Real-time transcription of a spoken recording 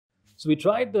So we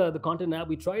tried the content app.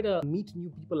 We tried a meet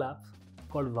new people app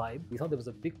called Vibe. We thought there was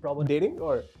a big problem. Dating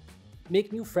or?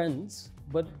 Make new friends,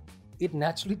 but it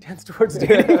naturally tends towards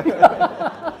dating.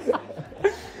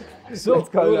 So let's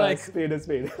call we it like, spade a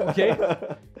spade. Okay,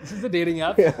 this is the dating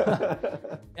app.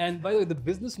 And by the way, the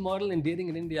business model in dating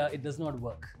in India, it does not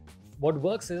work. What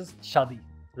works is shadi,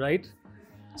 right?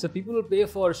 So people will pay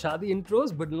for shadi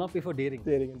intros, but will not pay for dating.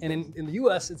 And in the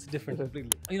US, it's different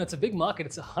completely. You know, it's a big market.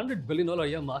 It's $100 billion a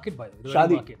year market, by the way. The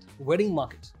Shadi market. Wedding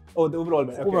market. Oh, the overall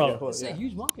market. Okay, Overall, yeah, it's a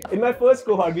huge market. In my first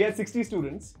cohort, we had 60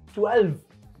 students. 12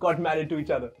 got married to each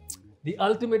other. The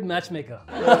ultimate matchmaker.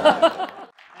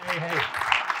 Hey.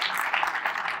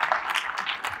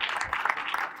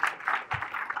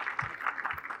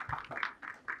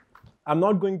 I'm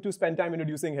not going to spend time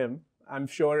introducing him. I'm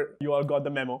sure you all got the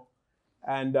memo.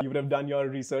 And you would have done your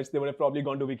research. They would have probably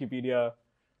gone to Wikipedia.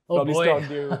 Probably stalked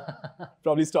you.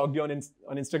 Probably stalked you on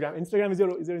Instagram. Instagram, is your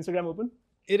Instagram open?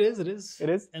 It is. It is?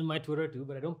 And my Twitter too,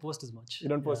 but I don't post as much. You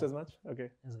don't post as much? Okay.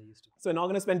 As I used to. So now I'm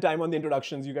going to spend time on the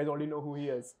introductions. You guys already know who he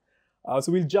is.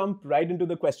 So we'll jump right into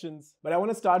the questions. But I want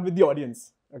to start with the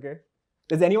audience, okay?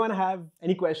 Does anyone have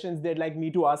any questions they'd like me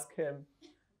to ask him?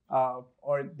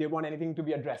 Or they want anything to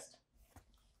be addressed?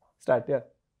 Start, yeah.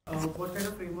 What kind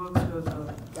of framework does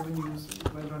Kavin use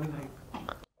while running Hike?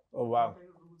 Oh, wow.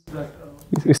 What kind of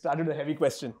rules We started with a heavy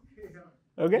question.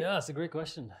 Okay? Yeah, it's a great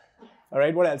question. All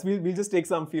right, what else? We'll just take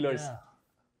some feelers. Yeah.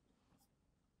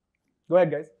 Go ahead,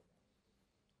 guys.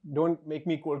 Don't make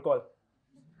me cold call.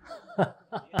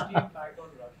 GST impact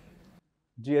on Rush.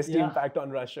 GST Yeah. impact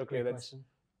on Rush. Okay, Great that's question.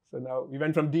 so now we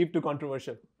went from deep to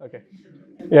controversial. Okay.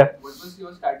 Yeah. What was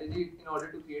your strategy in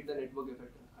order to create the network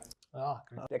effect? Ah,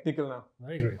 great. Technical now.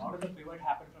 Very great. How did the pivot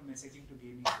happen from messaging to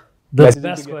gaming? The Messaging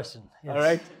best together. question. Yes. All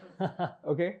right.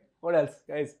 Okay. What else,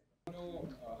 guys?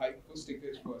 Hike for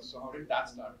stickers first. So how did that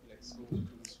start? Let's go to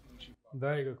this.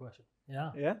 Very good question.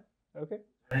 Yeah. Yeah. Okay.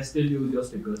 I still use your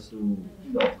stickers to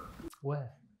talk.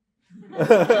 Where? The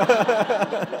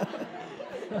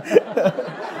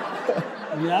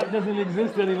app doesn't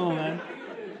exist anymore, man.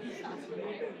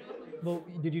 Well,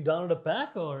 did you download a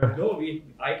pack or? No,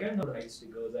 I can write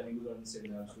stickers and use on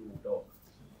Instagram to talk.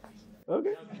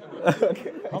 Okay.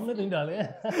 Okay. हमने नहीं डाले.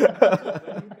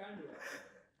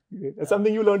 Great. That's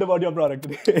something you learned about your product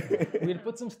today. We'd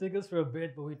put some stickers for a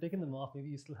bit, but we've taken them off. Maybe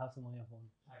you still have some on your phone.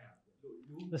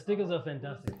 The stickers are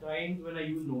fantastic. Trying when I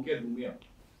use Nokia Lumia.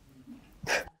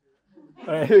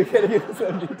 All right. We can give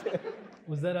some detail.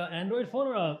 Was that an Android phone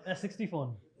or a S60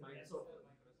 phone?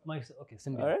 Okay,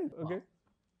 Symbian. All right. Okay.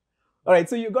 All right.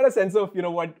 So you got a sense of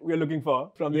what we're looking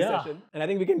for from this Yeah. session, and I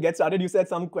think we can get started. You said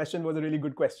some question was a really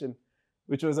good question,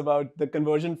 which was about the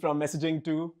conversion from messaging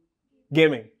to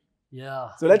gaming.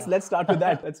 Yeah. So let's start with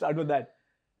that. Let's start with that.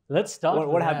 Let's start.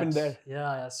 What with happened that. there?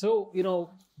 Yeah. So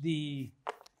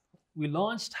we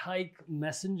launched Hike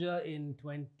Messenger in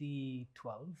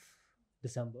 2012,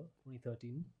 December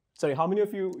 2013. Sorry, how many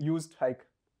of you used Hike?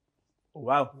 Oh,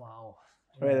 wow. Wow.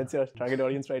 All right, that's your target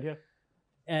audience right here.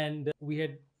 And we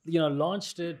had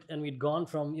launched it, and we'd gone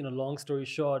from long story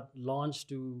short, launched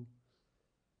to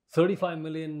 35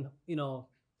 million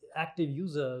active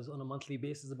users on a monthly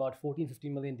basis, about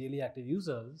 14-15 million daily active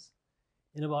users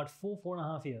in about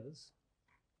 4.5 years.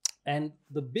 And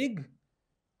the big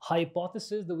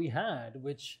hypothesis that we had,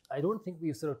 which I don't think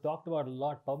we've sort of talked about a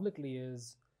lot publicly,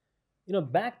 is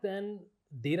back then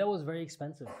data was very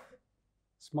expensive.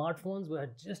 Smartphones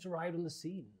had just arrived on the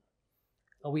scene.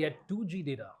 We had 2G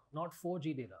data, not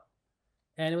 4G data,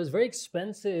 and it was very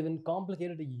expensive and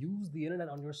complicated to use the internet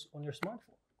on your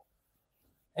smartphone.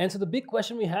 And so the big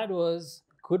question we had was,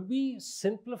 could we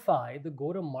simplify the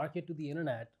go-to-market to the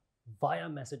internet via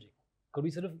messaging? Could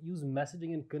we sort of use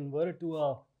messaging and convert it to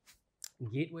a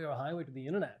gateway or highway to the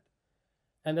internet?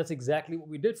 And that's exactly what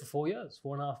we did for 4 years,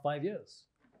 4.5, 5 years.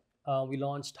 We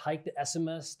launched Hike to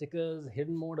SMS, stickers,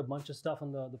 hidden mode, a bunch of stuff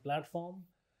on the platform.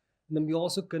 And then we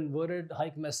also converted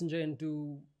Hike Messenger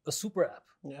into a super app.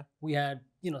 Yeah. We had,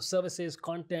 services,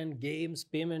 content, games,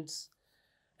 payments,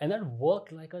 and that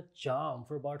worked like a charm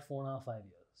for about 4.5, 5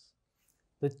 years.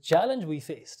 The challenge we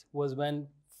faced was when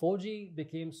 4G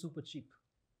became super cheap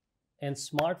and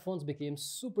smartphones became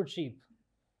super cheap,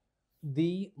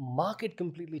 the market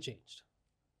completely changed.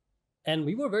 And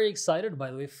we were very excited, by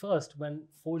the way, first when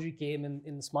 4G came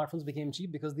and smartphones became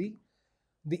cheap, because the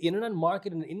internet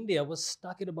market in India was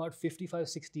stuck at about 55,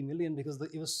 60 million because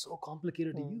it was so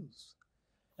complicated to use.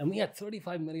 And we had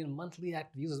 35 million monthly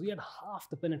active users. We had half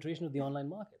the penetration of the online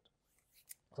market.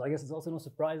 So I guess it's also no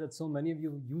surprise that so many of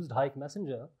you used Hike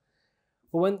Messenger.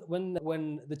 But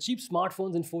when the cheap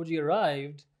smartphones in 4G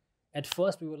arrived, at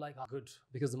first we were like, oh, good,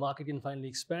 because the market can finally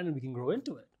expand and we can grow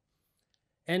into it.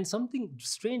 And something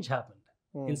strange happened.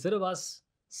 Hmm. Instead of us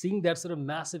seeing that sort of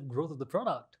massive growth of the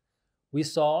product, we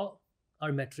saw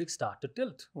our metrics start to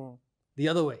tilt the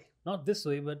other way. Not this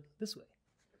way, but this way.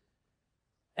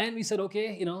 And we said,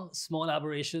 okay, small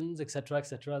aberrations, etc.,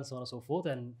 and so on and so forth.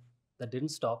 And that didn't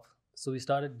stop. So we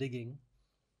started digging,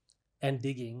 and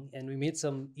we made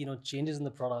some, changes in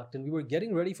the product. And we were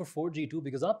getting ready for 4G too,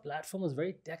 because our platform was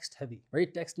very text heavy, very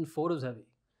text and photos heavy.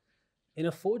 In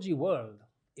a 4G world,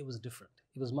 it was different.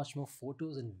 It was much more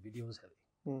photos and videos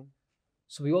heavy.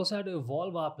 So we also had to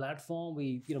evolve our platform.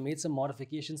 We, made some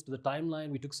modifications to the timeline.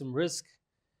 We took some risk.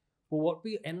 But what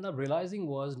we ended up realizing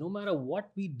was no matter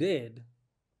what we did,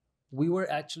 we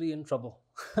were actually in trouble.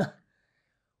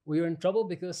 We were in trouble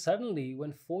because suddenly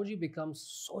when 4G becomes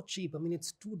so cheap, I mean,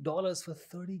 it's $2 for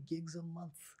 30 gigs a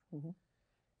month.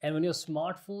 And when your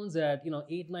smartphones at,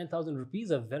 8,000-9,000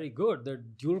 rupees are very good, they're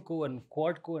dual core and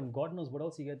quad core and God knows what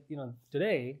else you get,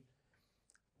 today,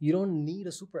 you don't need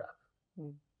a super app.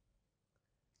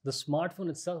 The smartphone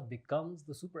itself becomes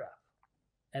the super app.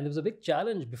 And there was a big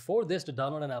challenge before this to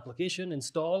download an application,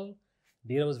 install.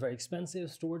 Data was very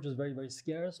expensive, storage was very, very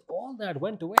scarce. All that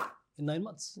went away in 9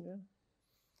 months.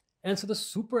 And so the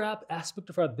super app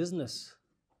aspect of our business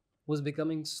was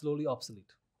becoming slowly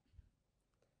obsolete.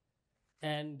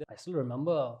 And I still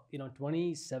remember,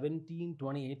 2017,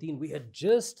 2018, we had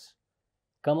just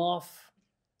come off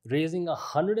raising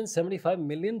 $175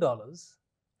 million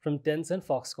from Tencent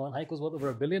Foxconn. Hike was worth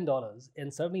over $1 billion.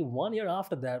 And suddenly 1 year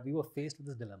after that, we were faced with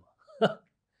this dilemma.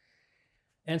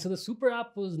 And so the super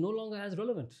app was no longer as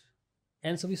relevant.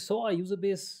 And so we saw our user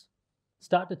base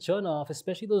start to churn off,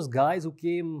 especially those guys who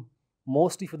came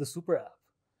mostly for the super app.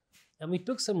 And we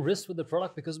took some risks with the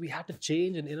product because we had to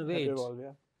change and innovate. Evolve,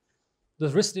 yeah.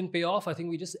 Those risks didn't pay off. I think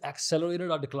we just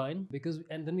accelerated our decline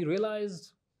and then we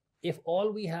realized if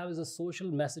all we have is a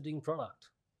social messaging product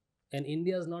and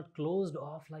India is not closed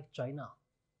off like China.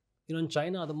 In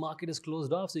China, the market is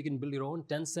closed off, so you can build your own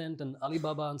Tencent and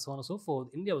Alibaba and so on and so forth.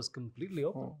 India was completely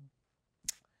open.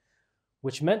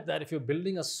 Which meant that if you're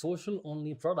building a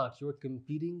social-only product, you're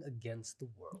competing against the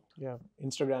world. Yeah,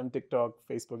 Instagram, TikTok,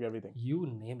 Facebook, everything. You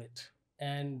name it.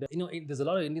 And, there's a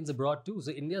lot of Indians abroad too.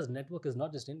 So India's network is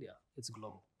not just India, it's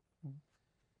global.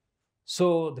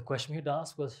 So the question we had to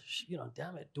ask was,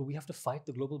 damn it, do we have to fight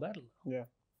the global battle? Yeah.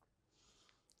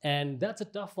 And that's a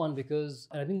tough one because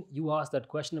I think you asked that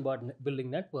question about building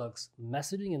networks.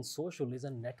 Messaging and social is a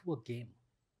network game.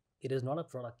 It is not a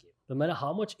product game. No matter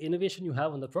how much innovation you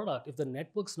have on the product, if the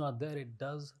network's not there, it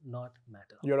does not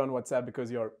matter. You're on WhatsApp because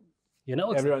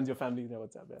everyone's your family in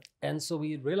WhatsApp. Yeah. And so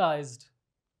we realized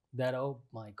that, oh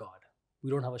my God, we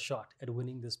don't have a shot at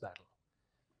winning this battle.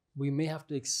 We may have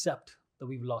to accept that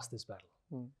we've lost this battle.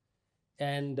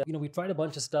 And we tried a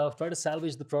bunch of stuff, tried to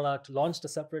salvage the product, launched a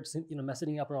separate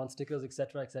messaging app around stickers,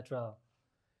 etc., etc.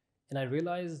 And I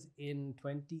realized in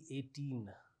 2018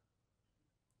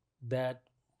 that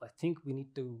I think we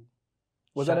need to.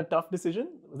 Was that a tough decision?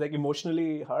 Was it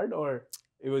emotionally hard, or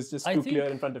it was just too clear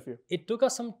in front of you? It took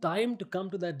us some time to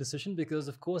come to that decision because,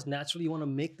 of course, naturally you want to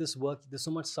make this work. There's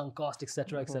so much sunk cost,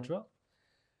 etc., etc.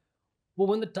 But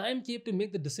when the time came to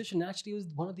make the decision, actually it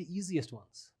was one of the easiest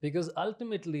ones because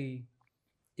ultimately,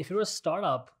 if you're a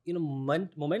startup,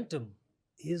 momentum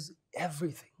is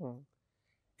everything.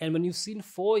 And when you've seen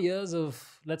 4 years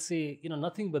of, let's say,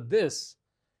 nothing but this,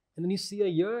 and then you see a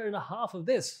year and a half of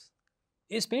this,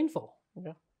 it's painful.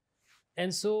 Yeah.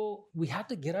 And so we had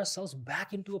to get ourselves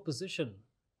back into a position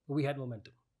where we had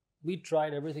momentum. We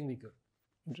tried everything we could.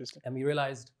 Interesting. And we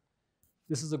realized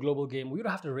this is a global game. We would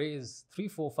have to raise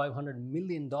 $300-500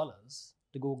 million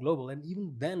to go global. And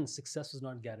even then, success was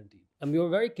not guaranteed. And we were a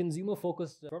very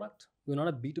consumer-focused product. We were not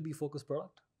a B2B focused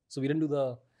product. So we didn't do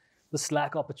the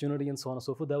Slack opportunity and so on and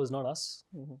so forth. That was not us,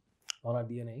 not our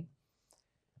DNA.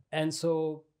 And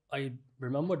so I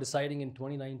remember deciding in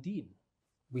 2019,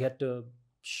 we had to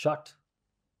shut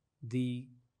the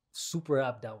super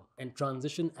app down and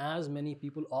transition as many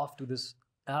people off to this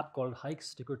app called Hike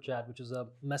Sticker Chat, which is a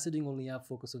messaging-only app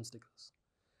focused on stickers.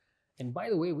 And by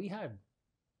the way, we had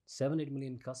 7-8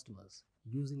 million customers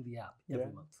using the app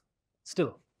every month.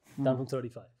 Still, down from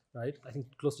 35, right? I think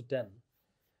close to 10.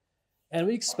 And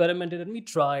we experimented and we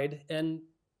tried, and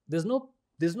there's no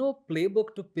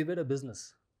playbook to pivot a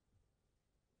business.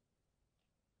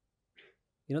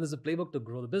 There's a playbook to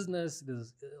grow the business.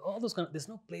 There's all those there's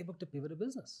no playbook to pivot a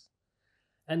business.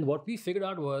 And what we figured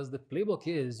out was the playbook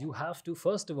is you have to,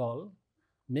 first of all,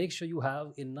 make sure you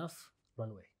have enough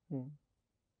runway.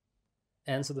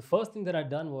 And so the first thing that I'd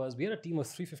done was we had a team of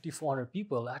 350-400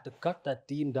 people. I had to cut that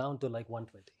team down to like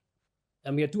 120.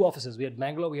 And we had 2 offices. We had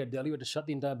Bangalore, we had Delhi. We had to shut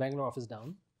the entire Bangalore office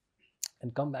down.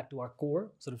 and come back to our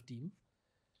core sort of team.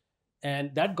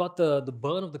 And that got the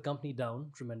burn of the company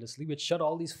down tremendously, which shut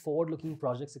all these forward-looking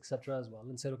projects, etc. as well,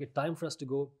 and said, okay, time for us to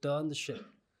go turn the ship.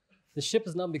 The ship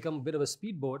has now become a bit of a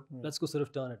speedboat. Let's go sort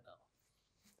of turn it now.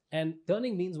 And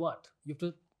turning means what? You have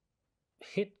to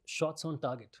hit shots on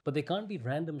target, but they can't be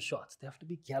random shots. They have to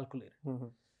be calculated.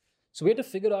 So we had to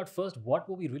figure out first, what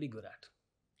were we really good at?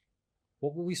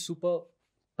 What were we super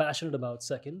passionate about?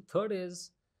 Second. Third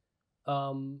is,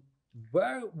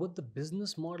 where would the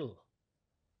business model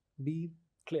be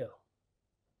clear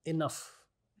enough?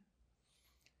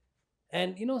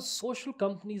 And social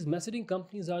companies, messaging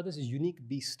companies are this unique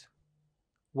beast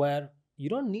where you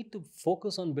don't need to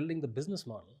focus on building the business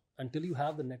model until you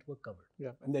have the network covered.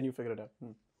 Yeah, and then you figure it out.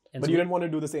 And But so you didn't want to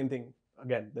do the same thing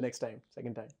again the next time,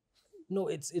 second time. No,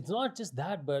 it's not just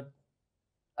that, but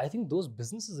I think those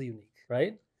businesses are unique,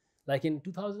 right? Like in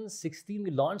 2016,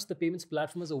 we launched the payments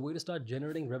platform as a way to start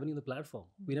generating revenue on the platform.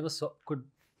 We never could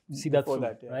see that Before through,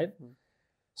 that, yeah. right?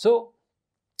 So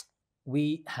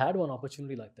we had one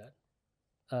opportunity like that.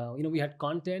 We had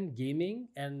content, gaming,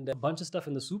 and a bunch of stuff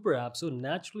in the super app. So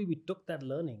naturally, we took that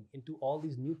learning into all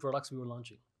these new products we were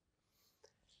launching.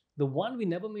 The one we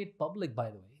never made public,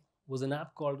 by the way, was an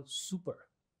app called Super.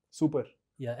 Super.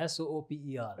 Yeah,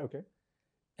 SOOPER. Okay.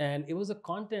 And it was a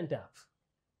content app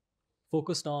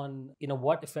focused on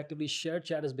what effectively shared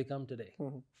chat has become today.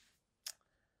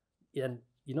 And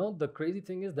the crazy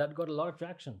thing is that got a lot of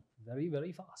traction very,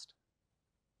 very fast.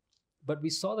 But we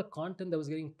saw the content that was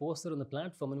getting posted on the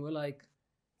platform and we're like,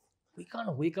 we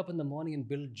can't wake up in the morning and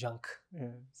build junk. Yeah,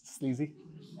 sleazy.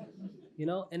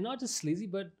 And not just sleazy,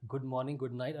 but good morning,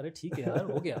 good night, arre theek hai yaar,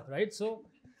 ho gaya, right?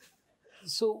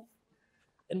 So,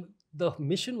 and the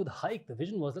mission with Hike, the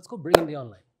vision was, let's go bring India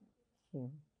online.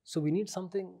 So we need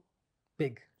something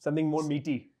big. Something more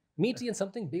meaty. Meaty and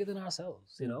something bigger than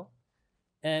ourselves,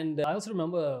 And I also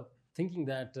remember thinking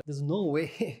that there's no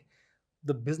way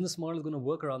the business model is going to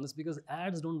work around this because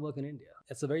ads don't work in India.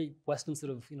 It's a very Western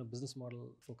sort of business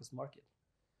model focused market.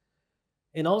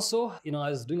 And also, I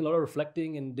was doing a lot of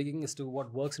reflecting and digging as to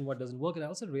what works and what doesn't work. And I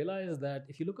also realized that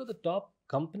if you look at the top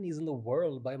companies in the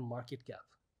world by market cap,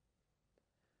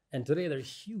 and today they're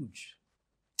huge,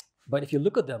 but if you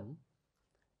look at them,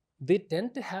 they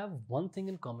tend to have one thing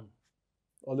in common.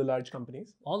 All the large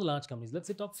companies? All the large companies. Let's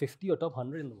say top 50 or top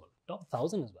 100 in the world, top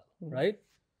 1,000 as well, right?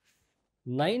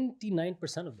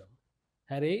 99% of them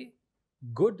had a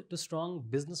good to strong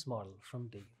business model from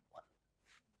day one.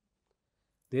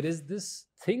 There is this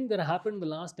thing that happened in the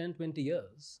last 10, 20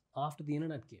 years after the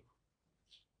internet came,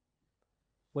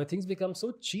 where things become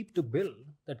so cheap to build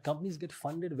that companies get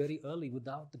funded very early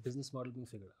without the business model being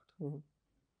figured out.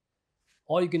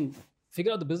 Or you can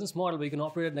figure out the business model where you can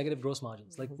operate at negative gross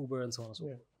margins like Uber and so on and so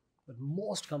forth. But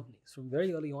most companies from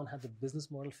very early on had the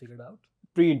business model figured out.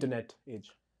 Pre-internet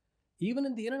age. Even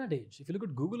in the internet age, if you look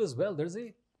at Google as well, there's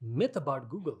a myth about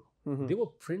Google. They were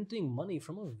printing money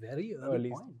from a very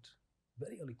early point.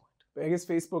 Very early point. I guess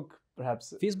Facebook,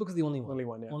 perhaps. Facebook is the only one. Only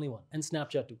one, yeah. Only one. And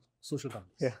Snapchat too. Social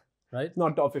companies. Yeah. Right? It's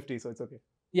not top 50, so it's okay.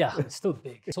 Yeah, it's still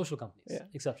big. Social companies. Yeah.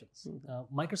 Exceptions.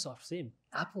 Microsoft, same.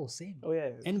 Apple, same. Oh, yeah.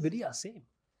 Nvidia, same.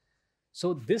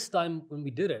 So this time when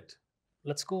we did it,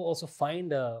 let's go also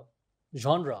find a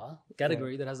genre,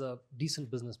 category that has a decent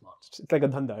business model. It's like a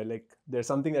dhanda. Like there's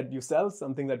something that you sell,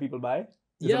 something that people buy.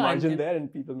 There's a margin there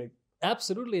and people make.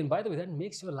 Absolutely. And by the way, that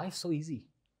makes your life so easy.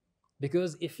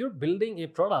 Because if you're building a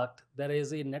product that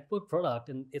is a network product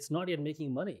and it's not yet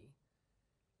making money,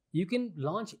 you can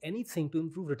launch anything to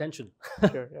improve retention.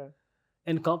 Sure, yeah.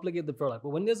 And complicate the product. But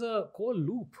when there's a core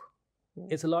loop,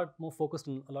 it's a lot more focused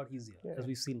and a lot easier, as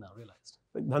we've seen now, realized.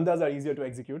 Like dhandas are easier to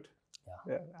execute.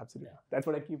 Yeah. Yeah, absolutely. That's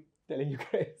what I keep telling you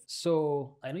guys.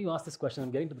 So I know you asked this question.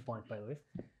 I'm getting to the point, by the way.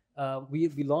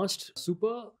 We launched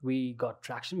Super. We got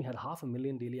traction. We had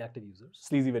 500,000 daily active users.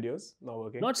 Sleazy videos, not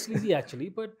working. Not sleazy, actually,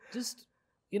 but just,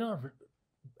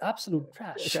 absolute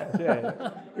trash.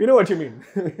 Yeah. We know what you mean.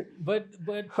 But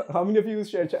how many of you use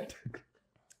ShareChat?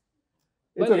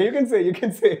 It's Well, okay. You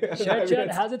can say.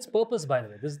 ShareChat has its purpose, by the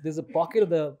way. There's a pocket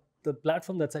of the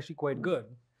platform that's actually quite good.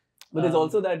 But there's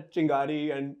also that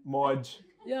Chingari and Moj.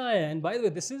 Yeah, and by the way,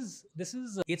 this is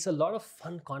it's a lot of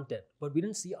fun content, but we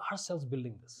didn't see ourselves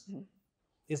building this.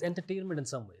 It's entertainment in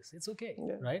some ways. It's okay,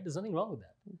 right? There's nothing wrong with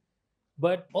that.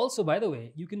 But also, by the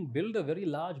way, you can build a very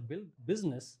large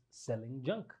business selling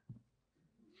junk.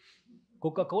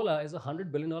 Coca-Cola is a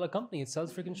 $100 billion company. It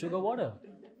sells freaking sugar water.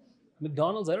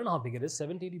 McDonald's, I don't know how big it is,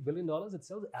 $70-80 billion. It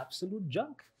sells absolute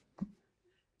junk.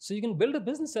 So you can build a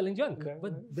business selling junk,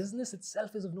 but business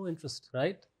itself is of no interest,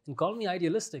 right? And call me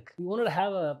idealistic. We wanted to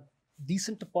have a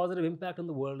decent to positive impact on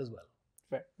the world as well.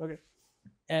 Fair. Okay.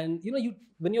 And you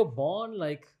when you're born,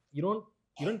 like you don't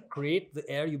create the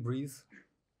air you breathe.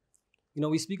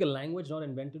 We speak a language not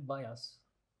invented by us.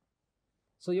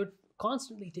 So you're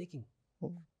constantly taking.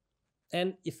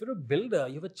 And if you're a builder,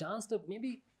 you have a chance to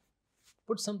maybe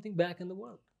put something back in the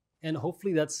world. And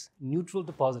hopefully that's neutral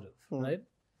to positive, right?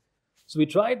 So we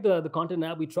tried the content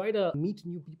app. We tried a meet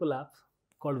new people app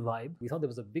called Vibe. We thought there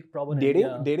was a big problem in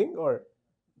India. Dating or?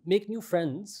 Make new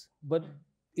friends, but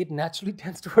it naturally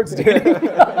tends towards dating.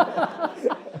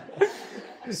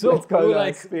 So let's call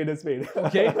like, spade a spade.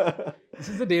 Okay, this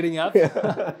is the dating app.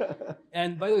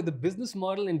 And by the way, the business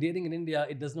model in dating in India,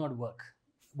 it does not work.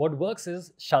 What works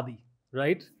is shadi,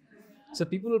 right? So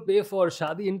people will pay for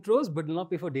shadi intros, but will not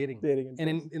pay for dating. And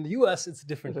in the US, it's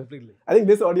different completely. I think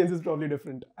this audience is probably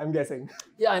different, I'm guessing.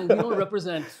 Yeah, and we don't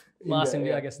represent mass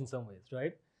India, I guess, in some ways,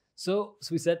 right? So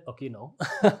we said, okay, no.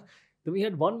 Then we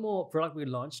had one more product we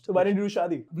launched. So why didn't you do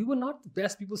shadi? We were not the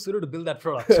best people suited to build that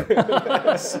product.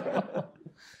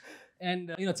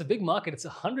 And it's a big market. It's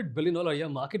 $100 billion a year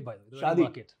market, by the way.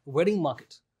 Shadi? Wedding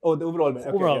market. Oh, the overall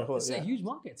market. Overall, yeah, it's a huge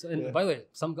market. So, and by the way,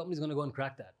 some company's going to go and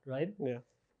crack that, right? Yeah.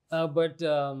 But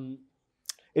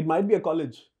it might be a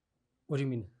college. What do you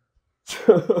mean?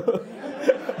 So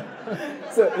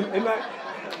in my,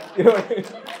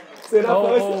 so in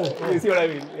our first, you see what I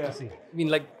mean? Yeah. I see. I mean,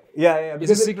 like, yeah. Is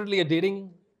this secretly a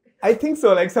dating? I think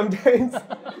so. Like sometimes,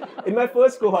 in my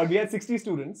first cohort, we had 60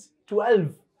 students.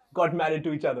 12 got married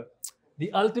to each other.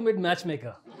 The ultimate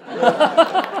matchmaker.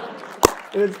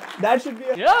 That should be.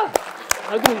 Yeah.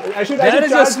 I should That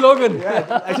is your slogan.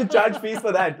 Yeah, I should charge fees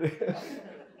for that.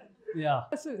 Yeah.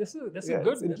 That's a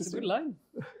good line.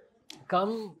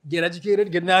 Come, get educated,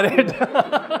 get married.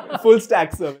 Full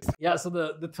stack service. Yeah, so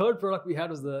the third product we had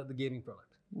was the gaming product.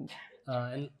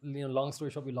 And long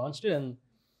story short, we launched it, and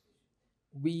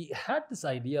we had this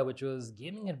idea, which was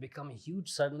gaming had become huge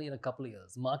suddenly in a couple of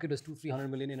years. The market was 200-300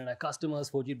 million internet customers,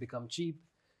 4G had become cheap.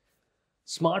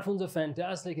 Smartphones are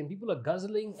fantastic, and people are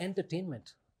guzzling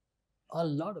entertainment. A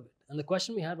lot of it. And the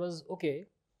question we had was, okay,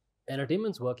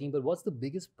 entertainment's working, but what's the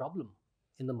biggest problem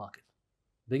in the market?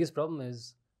 Biggest problem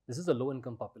is, this is a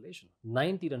low-income population.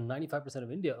 90 to 95%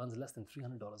 of India earns less than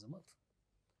 $300 a month.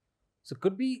 So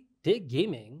could we take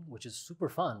gaming, which is super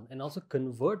fun, and also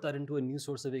convert that into a new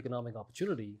source of economic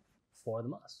opportunity for the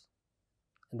mass?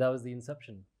 And that was the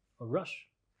inception of Rush.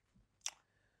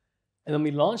 And when we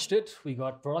launched it, we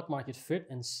got product market fit,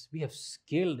 and we have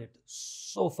scaled it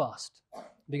so fast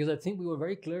because I think we were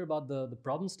very clear about the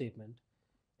problem statement.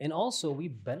 And also, we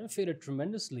benefited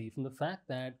tremendously from the fact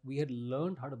that we had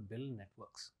learned how to build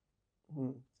networks.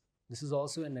 This is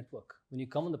also a network. When you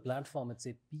come on the platform, it's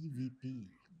a PvP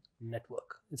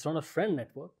network. It's not a friend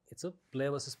network. It's a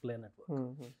player versus player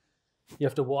network. You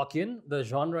have to walk in. The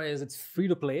genre is it's free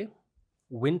to play,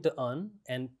 win to earn,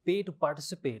 and pay to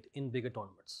participate in bigger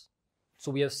tournaments. So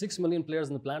we have 6 million players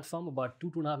on the platform. About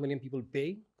 2.5 million people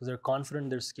pay because they're confident in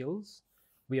their skills.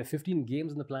 We have 15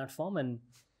 games on the platform, and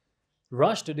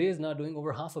Rush today is now doing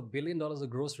over $500 million of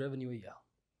gross revenue a year.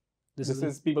 This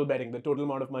is people betting, the total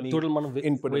amount of money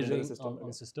input into the system.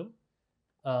 On system.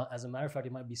 As a matter of fact,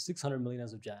 it might be 600 million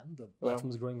as of Jan. The platform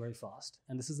is growing very fast.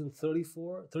 And this is in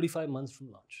 35 months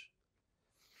from launch.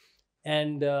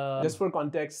 And just for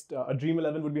context, a Dream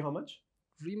 11 would be how much?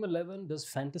 Dream 11 does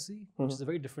fantasy, which is a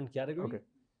very different category. Okay.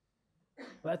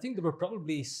 But I think there were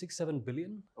probably 6-7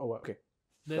 billion. Oh, wow. Okay.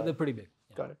 They're pretty big.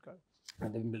 Yeah. Got it.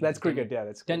 And they've been building That's cricket, yeah.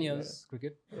 That's 10 years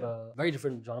cricket. Very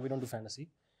different genre. We don't do fantasy.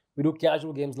 We do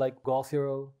casual games like Golf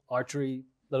Hero, Archery,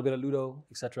 a little bit of Ludo,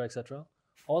 etc., etc.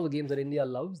 All the games that India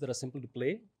loves that are simple to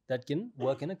play that can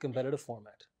work in a competitive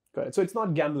format. Got it. So it's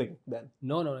not gambling then?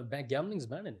 No. Gambling is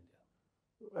banned in India.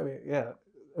 I mean, yeah.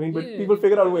 But people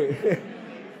figure out a way.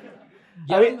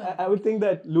 I would think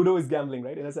that Ludo is gambling,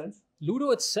 right? In a sense?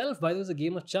 Ludo itself, by the way, is a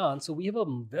game of chance. So we have a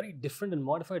very different and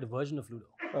modified version of Ludo.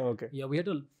 Oh, okay. Yeah, we had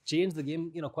to change the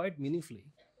game, quite meaningfully.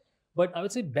 But I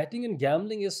would say betting and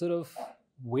gambling is sort of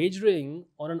wagering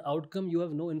on an outcome you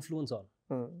have no influence on.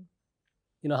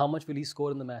 How much will he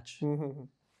score in the match?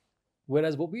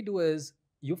 Whereas what we do is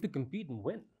you have to compete and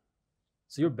win.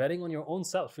 So you're betting on your own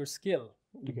self, your skill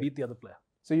to beat the other player.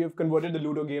 So you've converted the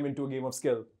Ludo game into a game of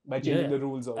skill by changing the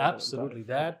rules. Absolutely.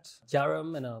 That,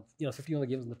 Carom and 15 other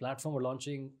games on the platform we're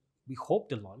launching. We hope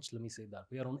to launch, let me say that.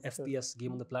 We are on FPS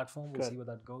game on the platform. We'll see where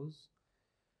that goes.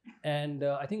 And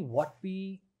I think what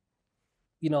we,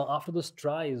 after those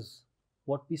tries,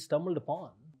 what we stumbled upon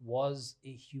was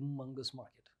a humongous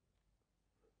market.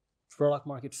 Product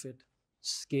market fit,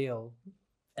 scale,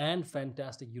 and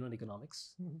fantastic unit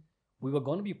economics. We were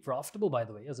going to be profitable, by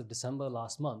the way, as of December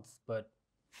last month, but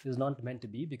it was not meant to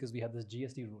be because we had this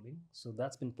GST ruling. So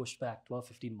that's been pushed back 12,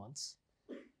 15 months.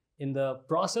 In the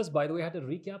process, by the way, I had to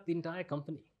recap the entire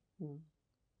company.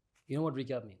 You know what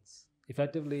recap means?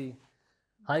 Effectively,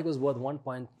 Hike was worth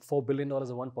 $1.4 billion at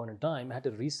one point in time. I had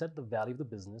to reset the value of the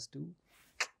business to.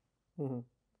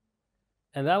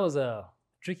 And that was a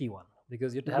tricky one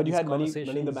because you had to have But you these had money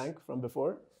conversations. in the bank from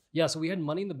before? Yeah, so we had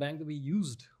money in the bank that we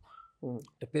used to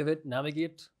pivot,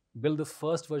 navigate, build the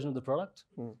first version of the product.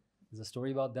 There's a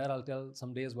story about that I'll tell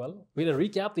someday as well. We had to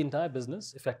recap the entire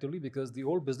business effectively because the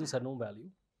old business had no value.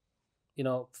 You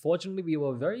know, fortunately,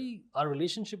 our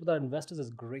relationship with our investors is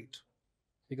great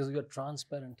because we are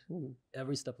transparent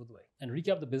every step of the way. And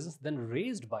recap the business, then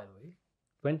raised, by the way,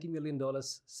 $20 million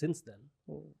since then,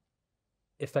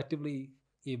 effectively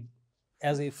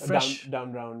as a fresh,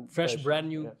 down round, brand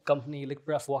new company.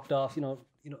 Lickpref walked off, no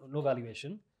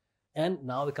valuation. And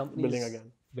now the company is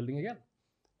building again.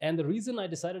 And the reason I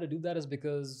decided to do that is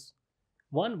because,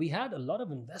 one, we had a lot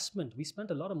of investment. We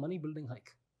spent a lot of money building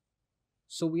Hike.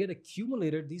 So we had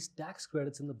accumulated these tax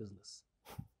credits in the business.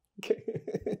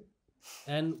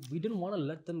 And we didn't want to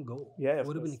let them go. It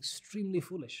would have been extremely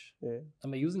foolish.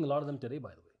 And we're using a lot of them today,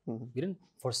 by the way. We didn't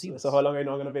foresee this. So how long are you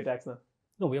not going to pay tax now?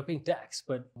 No, we are paying tax,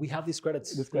 but we have these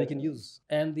credits that we can use.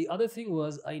 And the other thing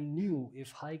was, I knew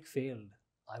if Hike failed,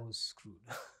 I was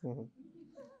screwed.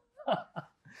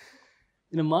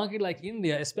 In a market like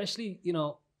India, especially,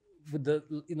 with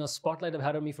the spotlight I've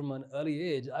had on me from an early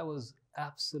age, I was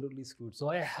absolutely screwed. So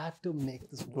I had to make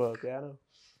this work. Yeah, I know.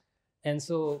 And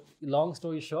so, long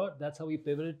story short, that's how we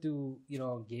pivoted to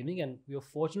gaming, and we were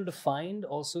fortunate to find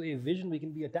also a vision we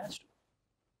can be attached to.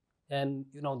 And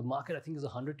the market I think is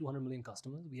 100-200 million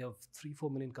customers. We have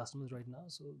 3-4 million customers right now,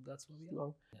 so that's where we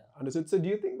are. Understood. So do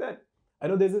you think that I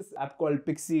know there's this app called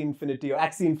Pixie Infinity or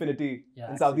Axie Infinity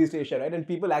in Southeast Asia, right? And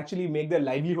people actually make their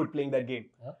livelihood playing that game.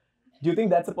 Do you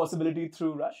think that's a possibility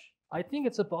through Rush? I think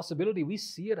it's a possibility. We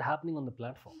see it happening on the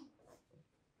platform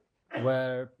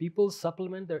where people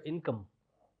supplement their income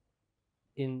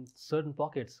in certain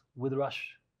pockets with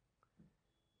Rush.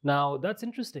 Now, that's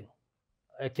interesting.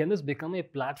 Can this become a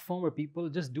platform where people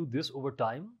just do this over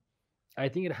time? I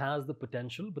think it has the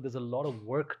potential, but there's a lot of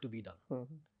work to be done.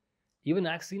 Even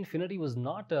Axie Infinity was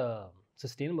not a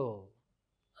sustainable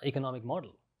economic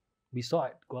model. We saw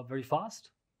it go up very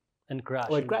fast and crash.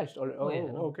 Oh, it crashed.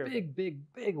 Okay.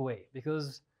 Big way.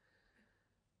 Because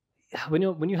when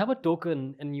you have a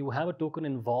token and you have a token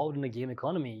involved in a game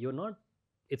economy,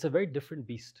 it's a very different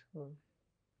beast.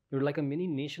 You're like a mini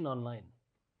nation online.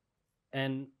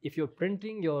 And if you're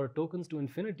printing your tokens to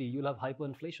infinity, you'll have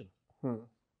hyperinflation. You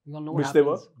all know what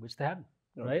happens. Which they hadn't,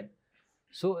 right?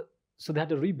 So they had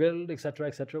to rebuild,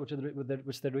 etc.,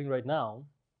 which they're doing right now.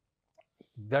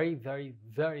 Very, very,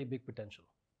 very big potential.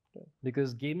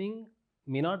 Because gaming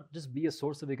may not just be a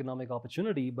source of economic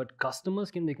opportunity, but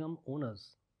customers can become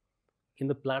owners in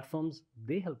the platforms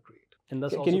they help create. And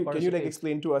that's can you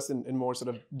explain to us in more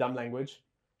sort of dumb language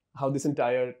how this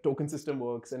entire token system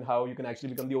works and how you can actually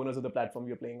become the owners of the platform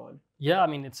you're playing on? Yeah, I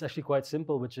mean, it's actually quite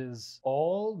simple, which is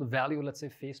all the value, let's say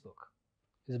Facebook,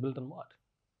 is built on what?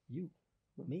 You,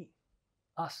 me,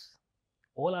 us,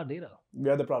 all our data. We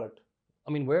are the product.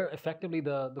 I mean, we're effectively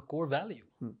the core value.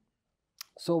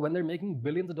 So when they're making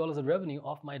billions of dollars of revenue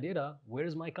off my data, where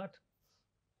is my cut?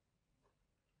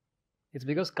 It's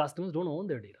because customers don't own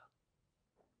their data.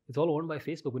 It's all owned by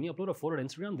Facebook. When you upload a photo to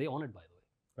Instagram, they own it, by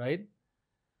the way, right?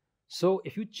 So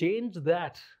if you change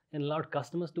that and allow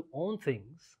customers to own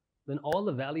things, then all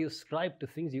the value ascribed to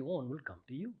things you own will come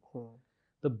to you.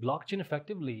 The blockchain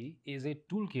effectively is a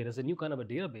toolkit, is a new kind of a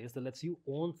database that lets you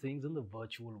own things in the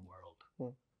virtual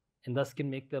world. And thus can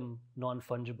make them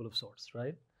non-fungible of sorts,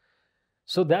 right?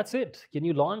 So that's it. Can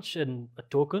you launch a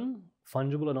token,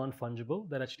 fungible or non-fungible,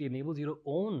 that actually enables you to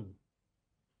own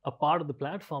a part of the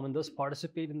platform and thus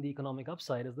participate in the economic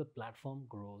upside as the platform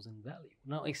grows in value.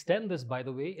 Now extend this, by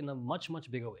the way, in a much,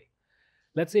 much bigger way.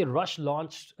 Let's say Rush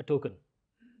launched a token,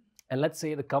 and let's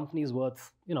say the company is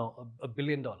worth, $1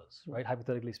 billion, right?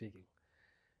 Hypothetically speaking.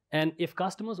 And if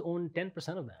customers own 10%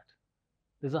 of that,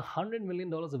 there's $100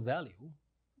 million of value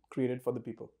created for the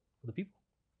people.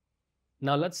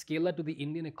 Now let's scale that to the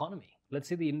Indian economy. Let's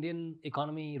say the Indian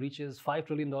economy reaches $5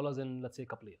 trillion in, let's say, a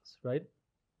couple of years, right?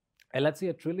 And let's say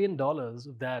 $1 trillion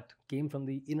of that came from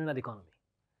the internet economy.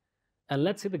 And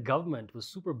let's say the government was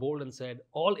super bold and said,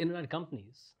 all internet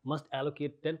companies must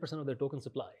allocate 10% of their token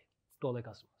supply to all their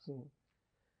customers.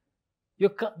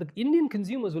 The Indian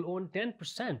consumers will own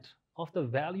 10% of the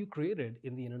value created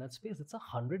in the internet space. It's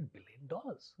 $100 billion.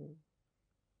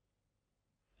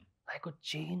 That could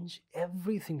change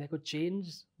everything. That could change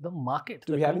the market.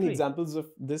 Do we have any examples of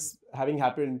this having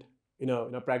happened in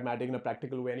a pragmatic, in a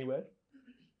practical way anywhere?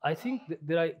 I think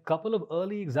there are a couple of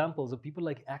early examples of people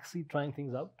like actually trying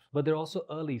things out, but they're also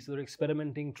early, so they're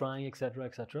experimenting, trying, etc.,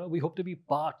 etc. We hope to be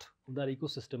part of that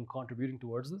ecosystem, contributing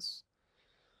towards this.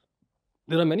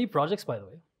 There are many projects, by the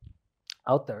way,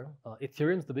 out there.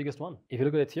 Ethereum's the biggest one. If you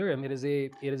look at Ethereum, it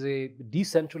is a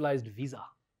decentralized Visa.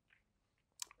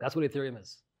 That's what Ethereum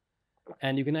is,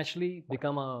 and you can actually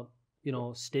become a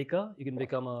staker. You can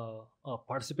become a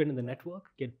participant in the network,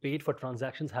 get paid for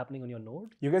transactions happening on your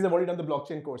node. You guys have already done the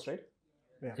blockchain course, right?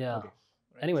 Yeah. Okay.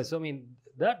 Right. Anyway, so I mean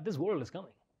this world is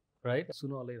coming, right?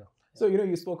 Sooner or later. So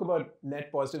you spoke about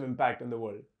net positive impact in the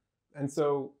world, and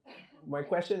so my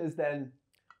question is then,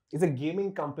 is a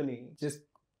gaming company, just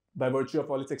by virtue of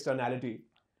all its externality,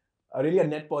 really a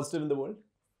net positive in the world?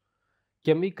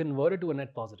 Can we convert it to a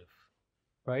net positive,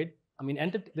 right? I mean,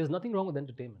 there's nothing wrong with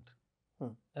entertainment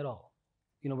at all.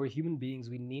 We're human beings.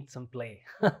 We need some play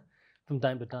from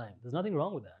time to time. There's nothing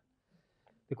wrong with that.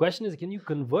 The question is, can you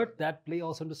convert that play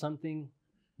also into something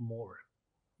more?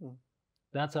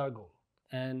 That's our goal.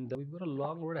 And we've got a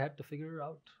long road ahead to figure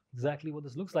out exactly what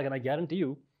this looks like. And I guarantee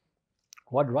you,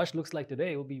 what Rush looks like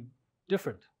today will be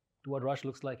different to what Rush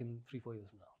looks like in 3-4 years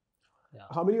from now. Yeah.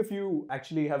 How many of you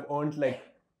actually have earned like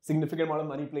significant amount of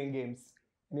money playing games?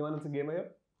 Anyone that's a gamer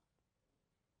here?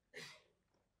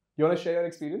 You want to share your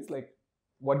experience? Like,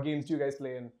 what games do you guys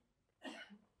play in?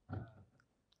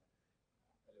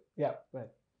 Yeah, go ahead.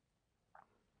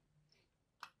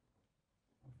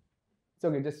 It's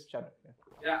okay, just shut up.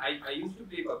 Yeah, I used to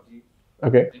play PUBG.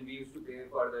 Okay. And we used to play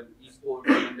for the esports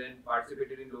and then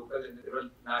participated in local and there were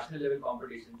national level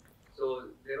competitions. So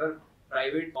there were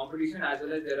private competition as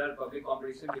well as there are public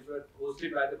competition which were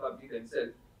hosted by the PUBG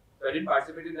themselves. So I didn't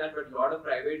participate in that, but a lot of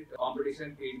private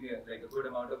competition paid me like a good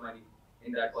amount of money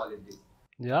in that college days.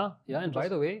 Yeah. And by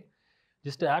the way,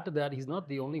 just to add to that, he's not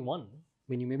the only one. I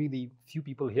mean, you may be the few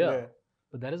people here,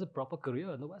 but that is a proper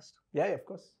career in the West. Yeah, of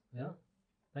course. Yeah.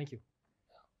 Thank you.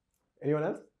 Anyone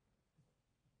else?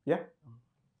 Yeah.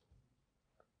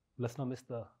 Let's not miss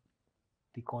the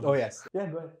corner. Oh yes. Yeah,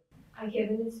 go ahead. Hi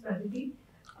Kevin, it's Praditi.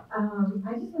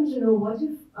 I just want to know, what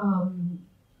if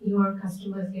your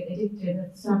customers get addicted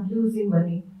and start losing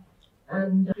money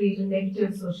and create a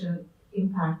negative social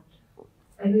impact,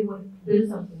 and we want to build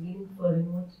something meaningful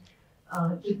and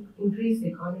want to increase the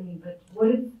economy, but what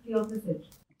if the opposite?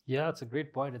 Yeah, it's a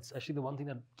great point. It's actually the one thing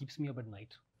that keeps me up at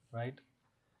night, right?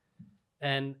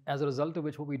 And as a result of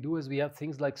which, what we do is we have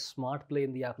things like smart play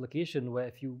in the application, where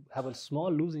if you have a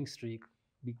small losing streak,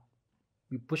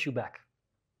 we push you back.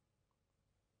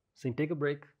 Saying, take a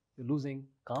break, you're losing,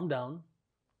 calm down,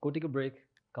 go take a break,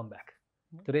 come back.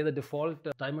 Today, the default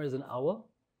timer is an hour,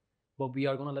 but we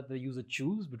are going to let the user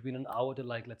choose between an hour to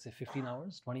like, let's say 15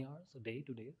 hours, 20 hours, a day,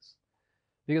 2 days.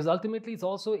 Because ultimately, it's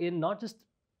also in not just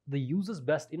the user's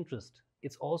best interest,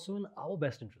 it's also in our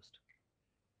best interest.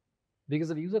 Because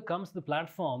if a user comes to the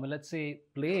platform and let's say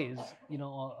plays,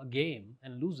 a game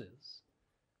and loses,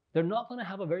 they're not going to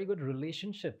have a very good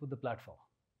relationship with the platform.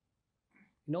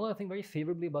 You're not going to think very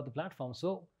favorably about the platform.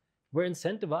 So we're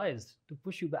incentivized to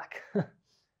push you back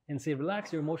and say,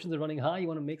 relax, your emotions are running high, you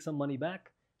want to make some money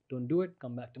back, don't do it,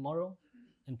 come back tomorrow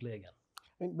and play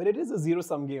again. But it is a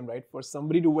zero-sum game, right? For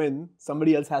somebody to win,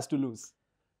 somebody else has to lose.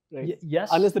 Right? Yes.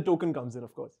 Unless the token comes in,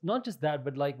 of course. Not just that,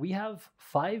 but like we have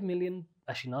 5 million,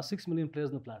 actually now 6 million players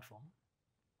on the platform,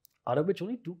 out of which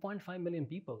only 2.5 million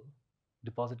people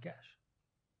deposit cash.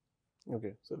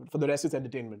 Okay, so for the rest, it's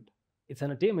entertainment. It's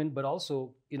entertainment, but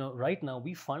also, right now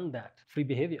we fund that free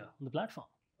behavior on the platform,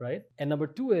 right? And number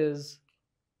two is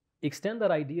extend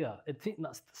that idea.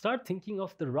 Start thinking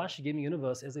of the Rush gaming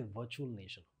universe as a virtual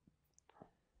nation.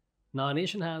 Now, a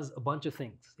nation has a bunch of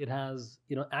things. It has,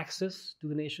 access to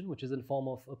the nation, which is in form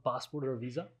of a passport or a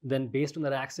visa. Then based on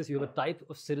that access, you have a type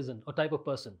of citizen or type of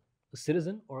person, a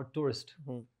citizen or a tourist.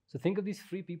 So think of these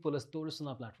free people as tourists on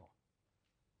our platform.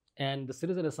 And the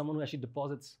citizen is someone who actually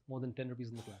deposits more than 10 rupees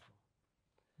on the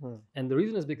platform. And the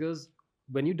reason is because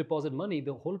when you deposit money,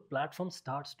 the whole platform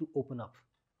starts to open up.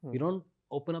 You don't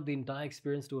open up the entire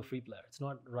experience to a free player. It's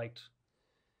not right.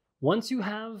 Once you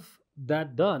have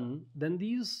that done, then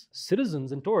these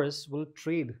citizens and tourists will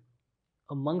trade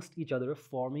amongst each other,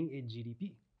 forming a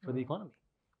GDP for the economy.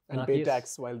 And pay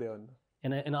tax while they earn.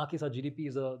 And in our case, our GDP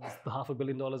is the $500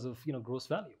 million of gross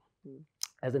value.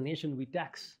 As a nation, we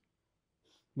tax.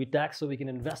 We tax so we can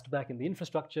invest back in the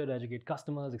infrastructure to educate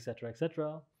customers, etc.,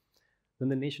 etc. Then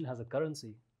the nation has a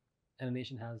currency, and the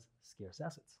nation has scarce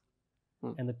assets.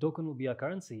 And the token will be our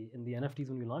currency, and the NFTs,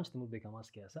 when we launch them, will become our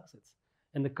scarce assets.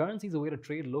 And the currency is a way to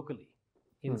trade locally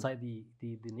inside the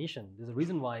nation. There's a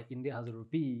reason why India has a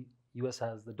rupee, US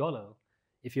has the dollar.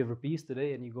 If you have rupees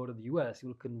today and you go to the US,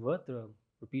 you'll convert the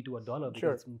rupee to a dollar because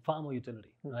Sure. it's far more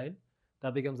utility, right?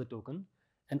 That becomes a token.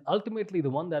 And ultimately, the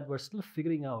one that we're still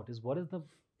figuring out is what is the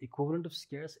equivalent of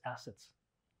scarce assets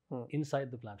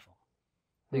inside the platform.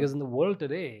 Because in the world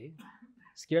today,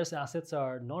 scarce assets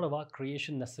are not of our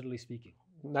creation necessarily speaking.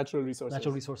 Natural resources.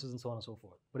 And so on and so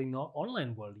forth. But in the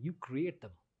online world, you create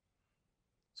them.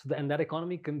 So and that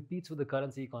economy competes with the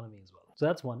currency economy as well. So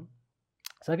that's one.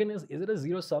 Second is it a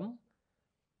zero sum?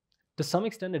 To some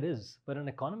extent it is, but an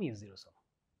economy is zero sum,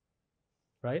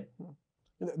 right?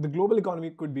 The global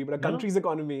economy could be, but a country's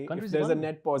economy, if there's a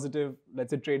net positive,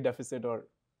 let's say trade deficit or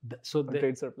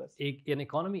trade surplus. An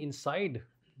economy inside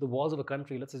the walls of a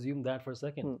country, let's assume that for a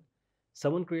second.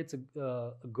 Someone creates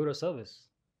a good or service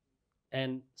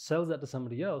and sells that to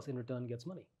somebody else, in return gets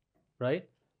money, right?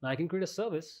 Now I can create a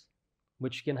service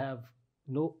which can have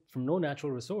from no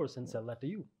natural resource and sell that to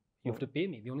you. You have to pay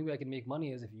me. The only way I can make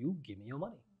money is if you give me your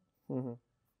money.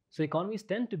 So economies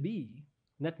tend to be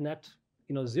net,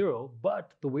 zero,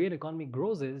 but the way an economy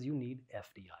grows is you need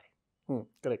FDI.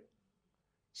 Correct.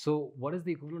 So what is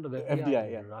the equivalent of FDI?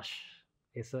 FDI, yeah. Rush.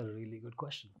 It's a really good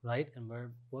question, right? And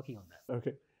we're working on that.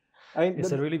 Okay. I mean,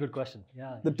 it's a really good question.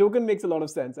 Yeah. The token makes a lot of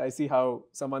sense. I see how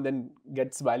someone then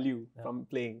gets value from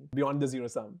playing beyond the zero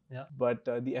sum. Yeah. But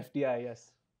the FDI,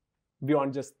 yes.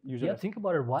 Beyond just usual. Yeah, think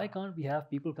about it. Why can't we have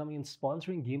people coming and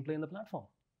sponsoring gameplay in the platform?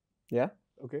 Yeah.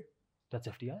 Okay. That's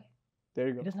FDI. There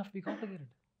you go. It doesn't have to be complicated,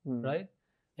 right?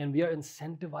 And we are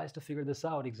incentivized to figure this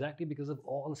out exactly because of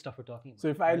all the stuff we're talking about. So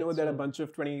if I know that a bunch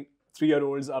of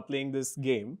 23-year-olds are playing this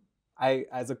game, I,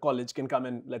 as a college, can come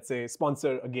and, let's say,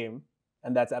 sponsor a game,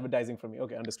 and that's advertising for me.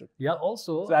 Okay, understood. Yeah,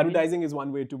 also... So advertising is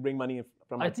one way to bring money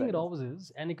from outside. I think it always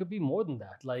is, and it could be more than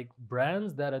that. Like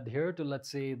brands that adhere to, let's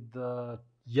say, the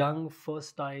young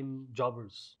first-time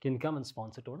jobbers can come and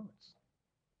sponsor tournaments,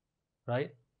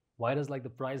 right? Why does the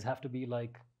prize have to be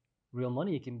real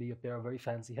money? It can be a pair of very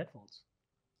fancy headphones.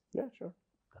 Yeah, sure.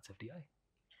 That's FDI.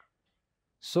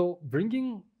 So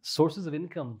bringing sources of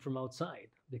income from outside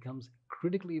becomes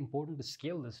critically important to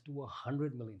scale this to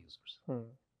 100 million users.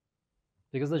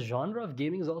 Because the genre of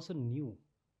gaming is also new.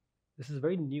 This is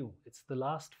very new. It's the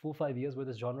last 4 or 5 years where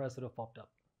this genre has sort of popped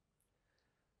up.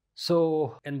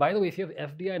 So, and by the way, if you have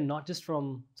FDI, not just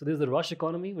from, so there's the Rush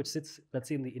economy, which sits, let's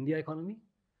say, in the India economy,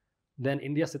 then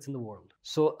India sits in the world.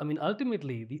 So, I mean,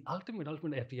 ultimately, the ultimate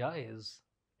FDI is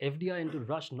FDI into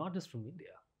Rush, not just from India,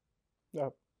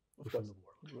 but from the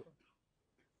world.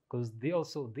 Because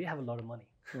they have a lot of money.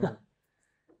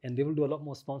 And they will do a lot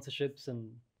more sponsorships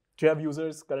and... Do you have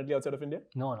users currently outside of India?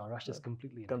 No, Rush is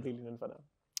completely in for now.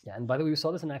 Yeah, and by the way, we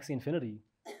saw this in Axie Infinity.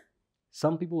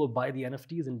 Some people will buy the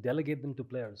NFTs and delegate them to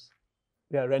players.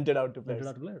 Yeah, rent it out to players.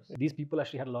 These people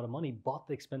actually had a lot of money, bought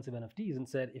the expensive NFTs and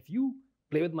said, if you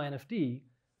play with my NFT,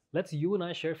 let's you and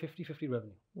I share 50-50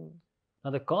 revenue.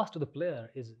 Now the cost to the player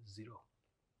is zero.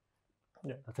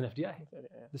 Yeah. That's an FDI. Yeah.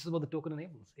 This is what the token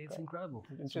enables. It's incredible.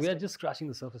 So we are just scratching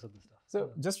the surface of this stuff.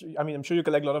 So I'm sure you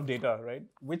collect a lot of data, right?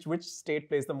 Which state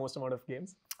plays the most amount of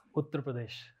games? Uttar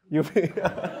Pradesh.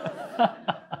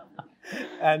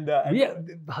 And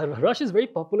Rush is very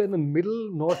popular in the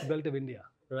middle north belt of India,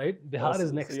 right? Bihar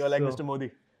is next. So you're like Mr.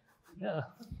 Modi. Yeah,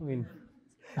 I mean...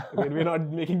 we're not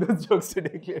making those jokes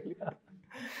today, clearly.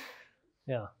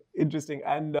 Yeah. Interesting.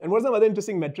 And what are some other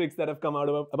interesting metrics that have come out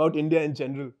about India in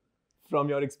general from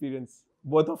your experience,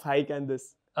 both of Hike and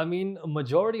this? I mean, a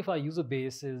majority of our user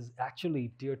base is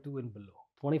actually tier 2 and below.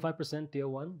 25% tier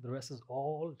 1, the rest is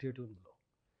all tier 2 and below.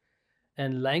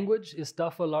 And language is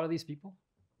tough for a lot of these people.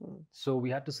 So we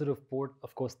had to sort of port,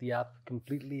 of course, the app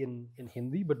completely in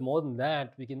Hindi. But more than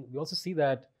that, we also see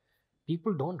that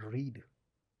people don't read.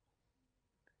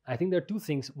 I think there are two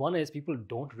things. One is people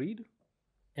don't read.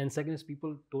 And second is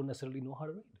people don't necessarily know how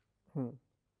to read.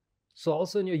 So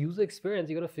also in your user experience,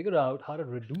 you got to figure out how to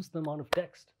reduce the amount of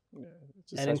text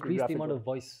and increase the amount of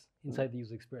voice inside the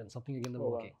user experience, something again they're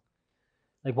working.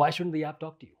 Like why shouldn't the app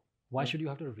talk to you? Why should you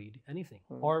have to read anything?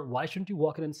 Or why shouldn't you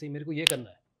walk in and say, "Mere ko ye karna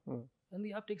hai"? And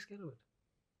the app takes care of it.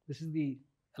 This is the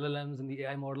LLMs and the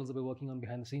AI models that we're working on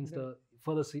behind the scenes to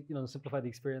further simplify the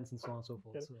experience and so on and so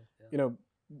forth. So,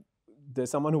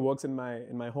 there's someone who works in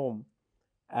my home,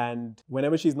 and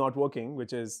whenever she's not working,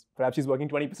 which is perhaps she's working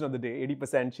 20% of the day,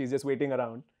 80% she's just waiting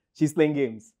around, she's playing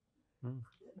games.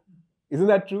 Isn't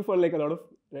that true for like a lot of,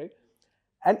 right?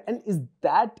 And is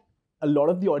that a lot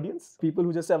of the audience? People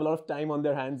who just have a lot of time on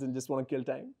their hands and just want to kill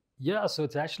time? Yeah, so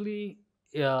it's actually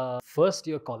first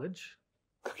year college.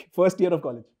 First year of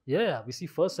college. Yeah, we see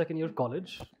first, second year of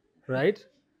college, right?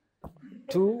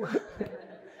 to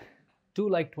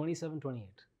like 27, 28.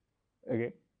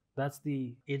 Okay. That's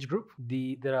the age group.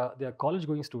 There are college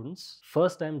going students,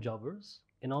 first time jobbers,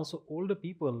 and also older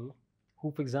people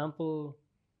who, for example,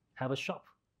 have a shop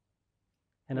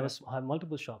and have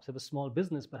multiple shops, have a small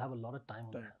business, but have a lot of time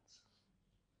on their hands.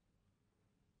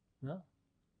 Yeah.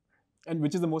 And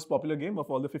which is the most popular game of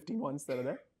all the 15 ones that are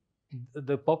there?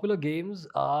 The popular games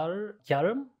are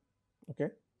Carom, Okay,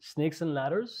 Snakes and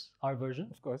Ladders, our version,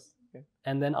 of course. Okay.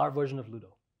 and then our version of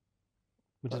Ludo,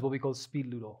 which is what we call Speed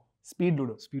Ludo. Speed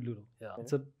Ludo. Speed Ludo. Yeah.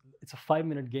 Okay. It's a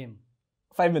 5-minute game.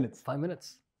 5 minutes. 5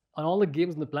 minutes. And all the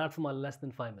games on the platform are less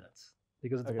than 5 minutes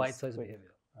because it's Okay, bite-sized quick.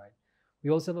 behavior. Right.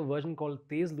 We also have a version called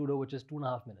Tez Ludo, which is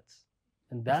 2.5 minutes,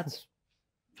 and that's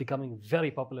becoming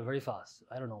very popular very fast.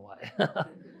 I don't know why.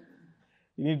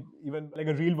 You need even like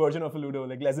a real version of a Ludo,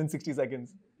 like less than 60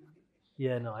 seconds.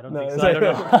 Yeah, no, I don't No, think so. it's I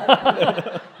don't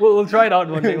know. we'll try it out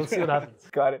one day. We'll see what happens.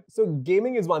 Got it. So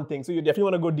gaming is one thing. So you definitely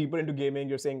want to go deeper into gaming.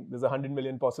 You're saying there's 100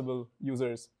 million possible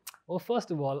users. Well, first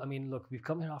of all, I mean, look, we've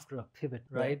come here after a pivot,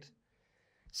 right?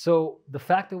 So the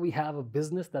fact that we have a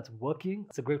business that's working,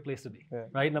 it's a great place to be,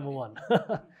 right? Number one.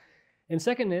 And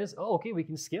second is, okay, we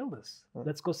can scale this.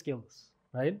 Let's go scale this,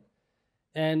 right?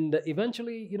 And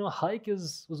eventually, Hike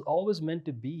was always meant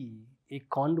to be a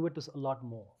conduit to a lot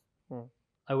more.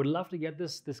 I would love to get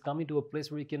this company to a place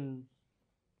where we can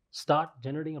start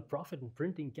generating a profit and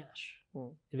printing cash.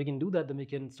 If we can do that, then we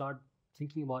can start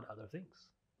thinking about other things.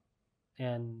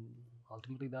 And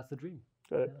ultimately, that's the dream.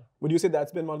 Yeah. Would you say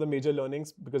that's been one of the major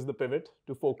learnings because of the pivot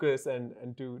to focus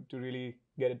and to really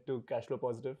get it to cash flow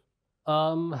positive?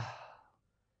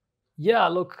 Yeah,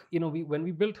 look, when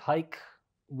we built Hike,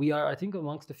 we are, I think,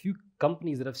 amongst a few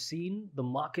companies that have seen the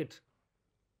market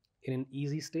in an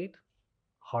easy state,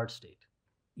 hard state.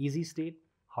 Easy state,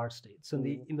 hard state. So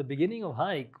in the beginning of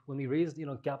Hike, when we raised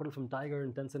capital from Tiger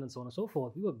and Tencent and so on and so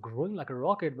forth, we were growing like a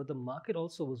rocket, but the market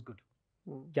also was good.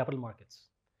 Capital markets.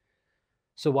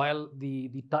 So while the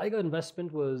Tiger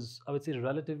investment was, I would say,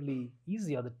 relatively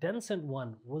easier, the Tencent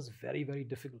one was very, very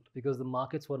difficult because the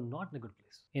markets were not in a good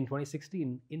place. In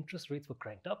 2016, interest rates were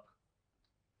cranked up.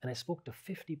 And I spoke to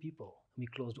 50 people. We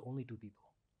closed only 2 people,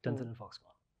 Tencent and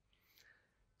Foxconn.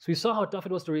 So we saw how tough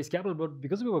it was to raise capital, but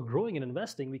because we were growing and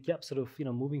investing, we kept sort of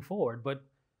moving forward. But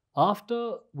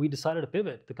after we decided to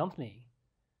pivot the company,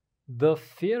 the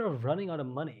fear of running out of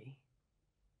money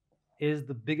is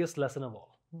the biggest lesson of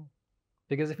all.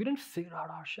 Because if we didn't figure out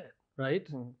our shit, right,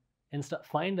 and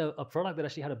find a product that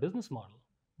actually had a business model,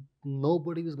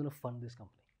 nobody was going to fund this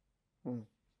company.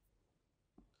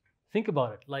 Think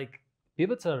about it. Like,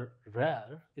 pivots are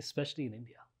rare, especially in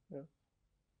India.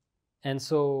 And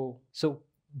so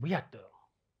we had to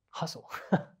hustle.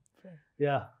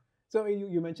 Yeah. So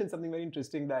you mentioned something very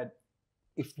interesting, that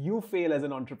if you fail as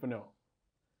an entrepreneur,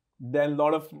 then a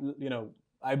lot of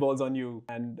eyeballs on you,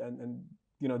 and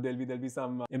there'll be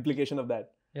some implication of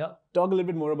that. Yeah. Talk a little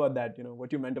bit more about that.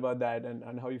 What you meant about that,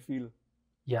 and how you feel.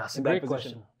 Yeah, it's a great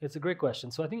question. It's a great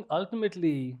question. So I think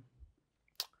ultimately,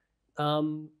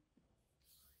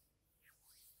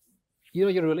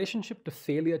 your relationship to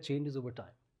failure changes over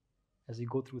time as you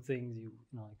go through things,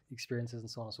 experiences and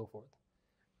so on and so forth.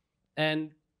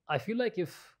 And I feel like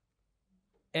if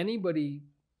anybody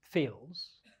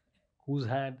fails who's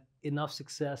had enough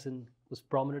success and was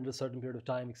prominent a certain period of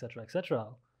time, etc.,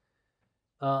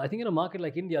 I think in a market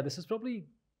like India, this is probably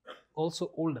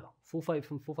also older,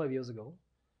 4-5 years ago,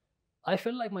 I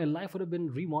felt like my life would have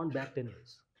been rewound back 10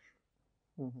 years.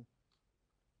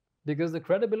 Because the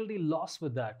credibility lost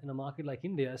with that in a market like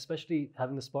India, especially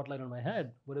having the spotlight on my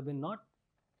head, would have been not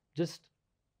just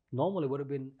normal, it would have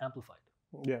been amplified.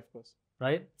 Yeah, of course.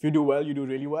 Right? If you do well, you do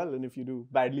really well. And if you do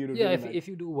badly, you do really bad. If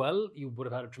you do well, you would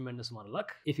have had a tremendous amount of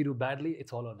luck. If you do badly,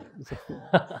 it's all on you.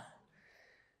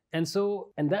 And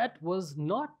that was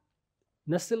not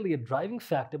necessarily a driving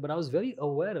factor, but I was very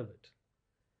aware of it.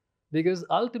 Because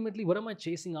ultimately, what am I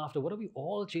chasing after? What are we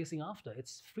all chasing after?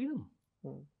 It's freedom.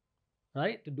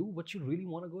 Right? To do what you really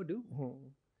want to go do.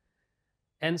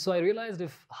 And so I realized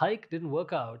if Hike didn't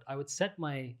work out, I would set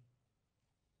my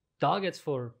targets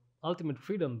for ultimate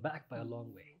freedom back by a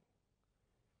long way.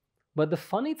 But the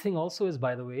funny thing also is,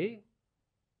 by the way,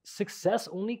 success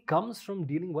only comes from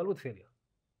dealing well with failure.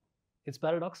 It's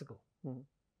paradoxical.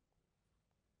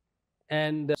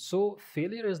 And so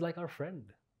failure is like our friend.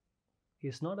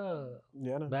 It's not a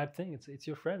bad thing. It's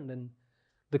your friend. And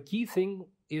the key thing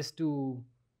is to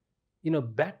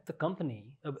bet the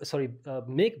company,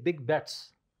 make big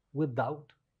bets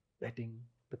without betting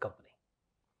the company.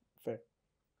 Fair.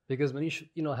 Because when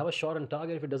you have a shot on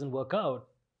target, if it doesn't work out,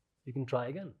 you can try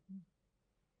again.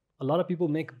 A lot of people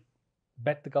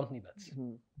bet the company bets.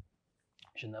 You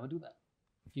should never do that.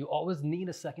 You always need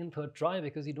a second, third try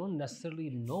because you don't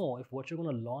necessarily know if what you're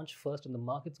going to launch first in the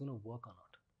market's going to work or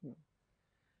not.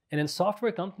 And in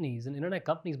software companies and internet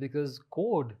companies, because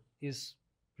code is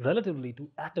relatively to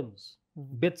atoms,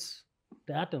 bits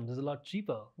to atoms is a lot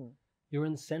cheaper, you're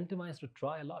incentivized to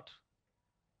try a lot.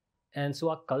 And so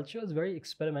our culture is very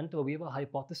experimental. We have a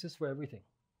hypothesis for everything.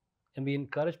 And we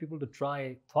encourage people to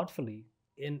try thoughtfully.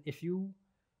 And if you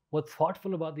were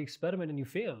thoughtful about the experiment and you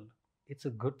failed, it's a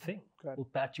good thing. Correct. We'll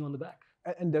pat you on the back.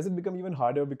 And does it become even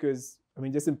harder because, I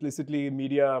mean, just implicitly,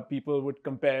 media people would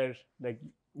compare, like,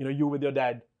 you with your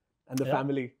dad and the Yeah.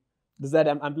 family. Does that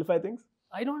amplify things?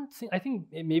 I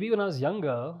think maybe when I was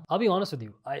younger, I'll be honest with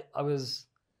you, I was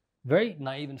very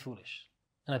naive and foolish.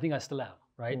 And I think I still am,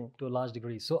 right? To a large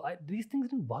degree. So these things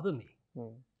didn't bother me.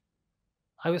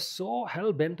 I was so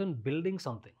hell bent on building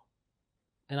something.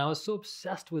 And I was so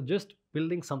obsessed with just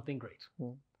building something great.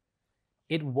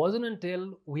 It wasn't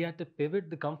until we had to pivot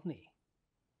the company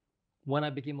when I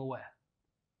became aware.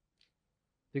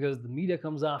 Because the media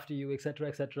comes after you, etc.,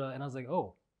 etc. And I was like,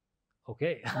 oh,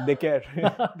 okay. They care.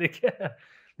 They care.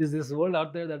 There's this world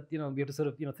out there that we have to sort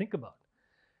of think about.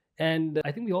 And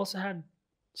I think we also had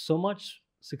so much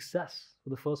success for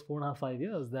the first 4.5, 5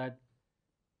 years that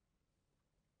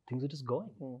things were just going.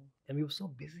 And we were so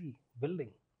busy building,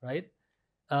 right?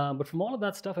 But from all of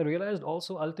that stuff, I realized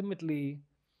also ultimately,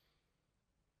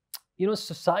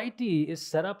 society is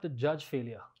set up to judge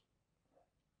failure.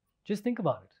 Just think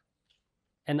about it.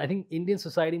 And I think Indian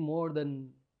society more than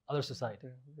other society.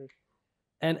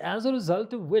 And as a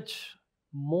result of which,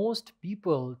 most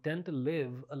people tend to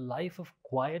live a life of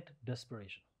quiet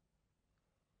desperation.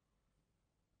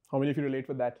 How many of you relate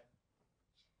with that?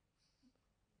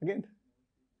 Again,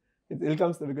 it'll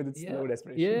come because it's no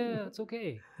desperation. Yeah, it's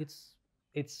okay.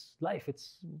 It's life.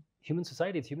 It's human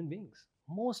society. It's human beings.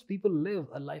 Most people live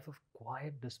a life of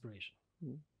quiet desperation.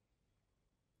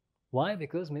 Why?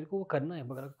 Because मेरे को वो करना है,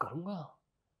 मगर करूँगा.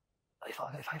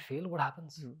 If I fail, what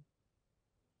happens?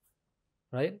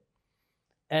 Right?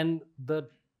 And the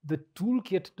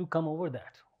toolkit to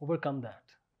overcome that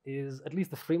is, at least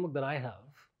the framework that I have,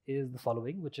 is the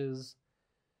following, which is,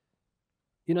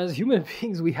 as human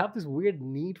beings, we have this weird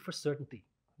need for certainty.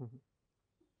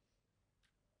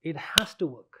 It has to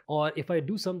work. Or if I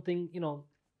do something,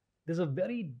 there's a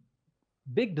very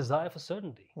big desire for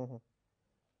certainty.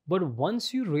 But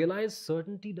once you realize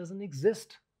certainty doesn't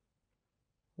exist,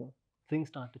 things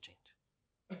start to change.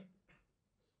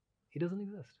 It doesn't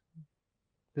exist.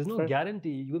 There's no guarantee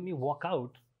you and me walk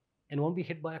out and won't be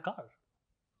hit by a car.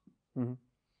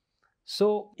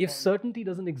 So if certainty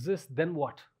doesn't exist, then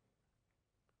what?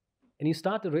 And you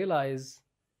start to realize,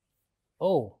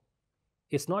 oh,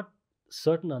 it's not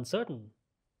certain, uncertain.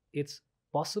 It's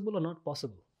possible or not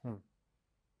possible.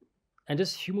 And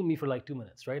just humor me for like 2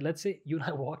 minutes, right? Let's say you and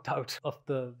I walked out of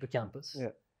the campus.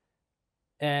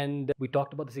 And we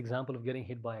talked about this example of getting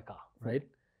hit by a car, right?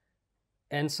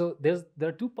 And so there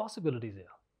are two possibilities here.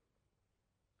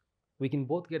 We can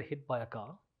both get hit by a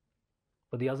car,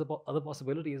 but the other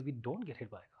possibility is we don't get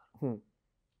hit by a car.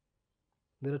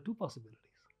 There are two possibilities.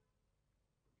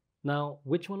 Now,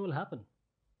 which one will happen?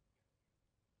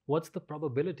 What's the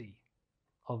probability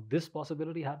of this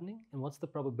possibility happening, and what's the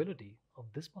probability of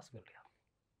this possibility happening?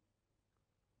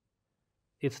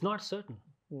 It's not certain.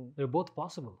 They're both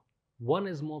possible. One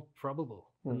is more probable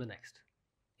than the next.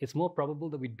 It's more probable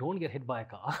that we don't get hit by a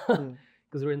car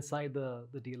because we're inside the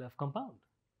DLF compound.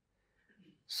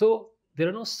 So there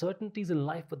are no certainties in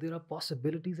life, but there are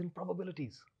possibilities and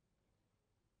probabilities.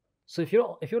 So if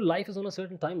your life is on a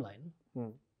certain timeline,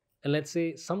 and let's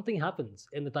say something happens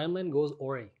and the timeline goes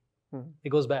awry, it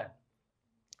goes bad,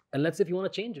 and let's say if you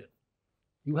want to change it,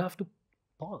 you have to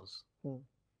pause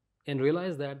and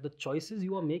realize that the choices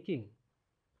you are making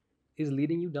is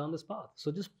leading you down this path.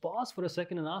 So just pause for a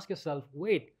second and ask yourself,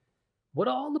 wait, what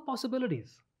are all the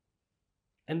possibilities?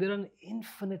 And there are an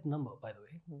infinite number, by the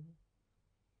way.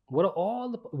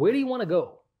 Where do you want to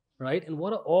go, right? And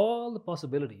what are all the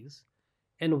possibilities?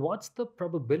 And what's the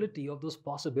probability of those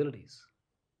possibilities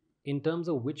in terms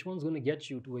of which one's going to get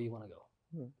you to where you want to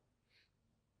go?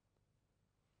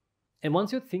 And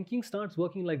once your thinking starts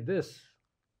working like this,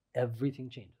 everything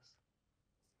changes.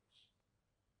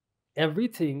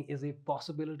 Everything is a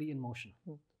possibility in motion.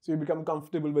 So you become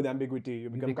comfortable with ambiguity. You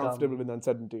become comfortable with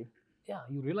uncertainty. Yeah,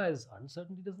 you realize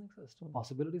uncertainty doesn't exist.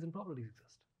 Possibilities and probabilities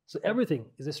exist. So everything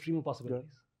is a stream of possibilities.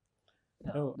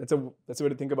 Yeah. Oh, that's a way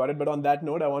to think about it. But on that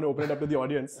note, I want to open it up to the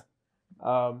audience.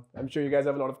 I'm sure you guys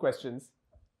have a lot of questions.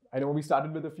 I know we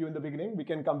started with a few in the beginning. We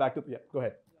can come back to go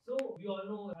ahead. So we all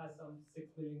know it has some 6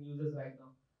 million users right now.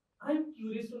 I'm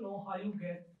curious to know how you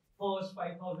get first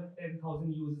 5,000,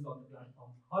 10,000 users on the platform.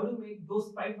 How do you make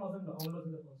those 5,000 downloads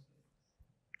in the first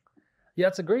place? Yeah,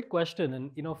 it's a great question.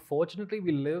 And fortunately,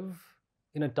 we live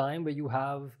in a time where you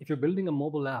have, if you're building a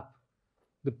mobile app,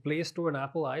 the Play Store and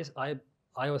Apple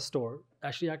iOS Store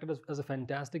actually acted as a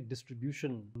fantastic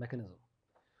distribution mechanism.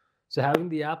 So having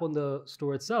the app on the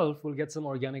store itself will get some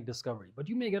organic discovery, but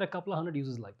you may get a couple of hundred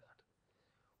users like that.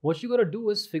 What you got to do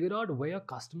is figure out where your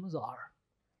customers are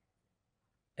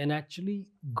and actually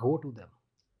go to them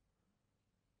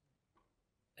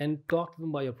and talk to them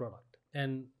about your product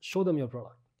and show them your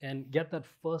product and get that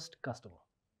first customer.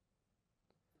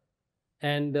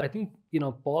 And I think,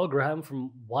 Paul Graham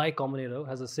from Y Combinator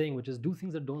has a saying, which is do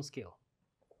things that don't scale.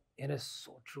 It is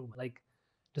so true. Like,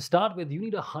 to start with, you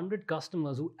need 100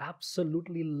 customers who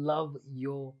absolutely love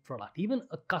your product, even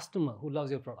a customer who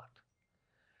loves your product.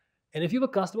 And if you have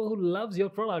a customer who loves your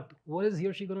product, what is he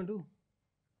or she going to do?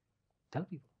 Tell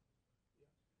people.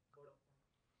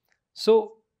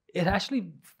 So it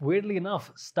actually, weirdly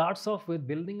enough, starts off with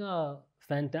building a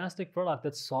fantastic product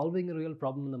that's solving a real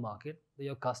problem in the market that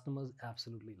your customers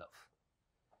absolutely love.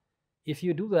 If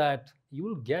you do that, you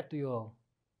will get to your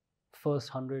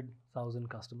first 100,000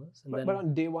 customers. And but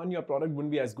on day one, your product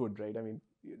wouldn't be as good, right? I mean,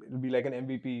 it'll be like an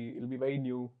MVP. It'll be very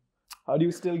new. How do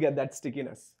you still get that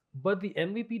stickiness? But the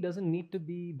MVP doesn't need to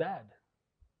be bad.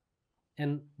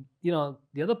 And,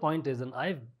 the other point is, and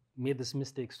I've made this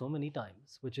mistake so many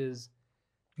times, which is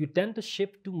you tend to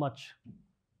ship too much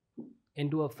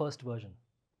into a first version.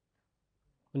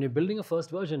 When you're building a first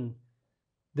version,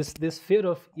 this fear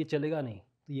of ye chalega nahi,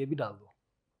 to ye bhi dal do,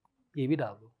 ye bhi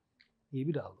dal do, ye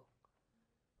bhi dal do.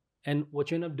 And what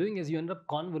you end up doing is you end up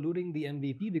convoluting the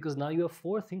MVP because now you have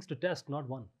 4 things to test, not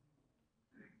 1.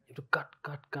 You have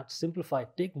to cut, simplify,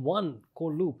 take one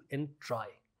core loop and try.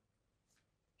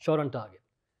 Short on target.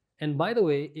 And by the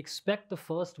way, expect the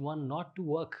first one not to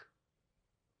work.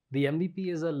 The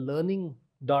MVP is a learning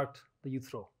dart that you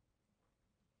throw.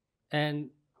 And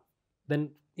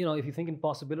then, if you think in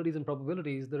possibilities and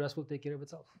probabilities, the rest will take care of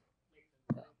itself.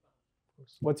 Yeah, of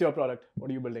course. What's your product? What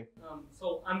are you building?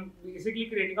 So I'm basically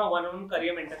creating a one-on-one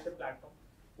career mentorship platform.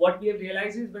 What we have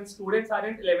realized is when students are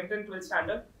in 11th and 12th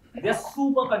standard, they're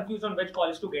super confused on which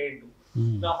college to get into.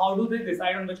 Now, how do they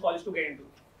decide on which college to get into?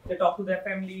 They talk to their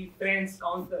family, friends,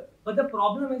 counselor. But the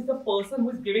problem is the person who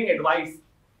is giving advice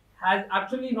has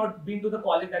actually not been to the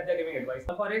college that they're giving advice.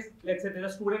 For us, let's say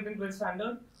there's a student in 12th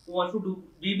standard who wants to do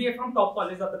BBA from top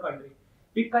colleges of the country.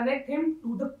 We connect him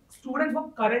to the students who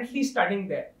are currently studying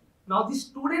there. Now, these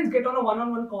students get on a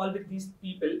one-on-one call with these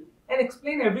people and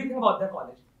explain everything about their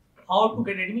college. How to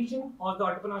get admission, how's the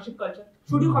entrepreneurship culture,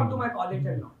 should you come to my college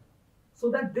and not. So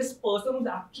that this person who's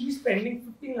actually spending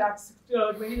 15 lakhs,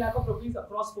 20 lakh of rupees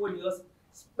across 4 years,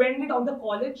 spend it on the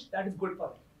college that is good for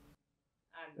them.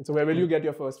 And so where will you get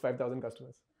your first 5,000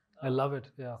 customers? I love it,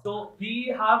 yeah. So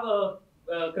we have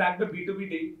cracked a B2B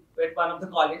deal with one of the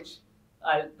college.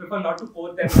 I'll prefer not to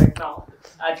quote them right now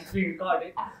as it's being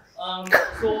recorded.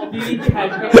 So we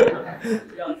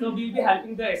will be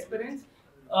helping the aspirants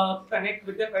connect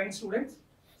with their current students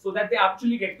so that they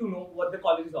actually get to know what the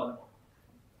college is all about.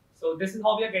 So this is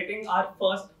how we are getting our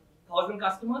first 1,000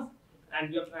 customers,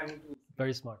 and we are planning to.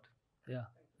 Very smart. Yeah,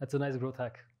 that's a nice growth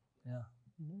hack. Yeah.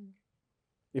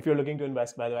 If you're looking to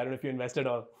invest, by the way, I don't know if you invest at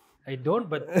all. I don't,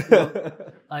 but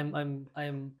I'm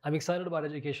excited about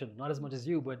education. Not as much as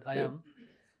you, but I am.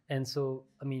 And so,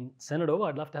 send it over.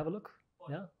 I'd love to have a look.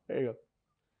 Yeah. There you go.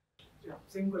 Yeah,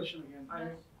 same question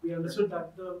again. We understood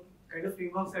that the kind of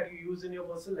frameworks that you use in your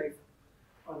personal life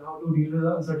on how to deal with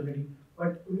uncertainty.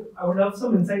 But I would have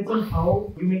some insights on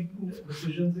how you make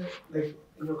decisions like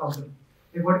in your company.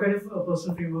 Like what kind of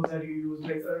personal frameworks that you use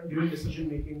like during decision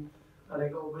making,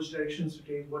 which directions to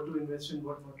take, what to invest in,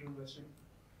 what not to invest in.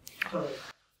 Sorry.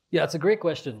 Yeah, it's a great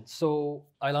question. So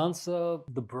I'll answer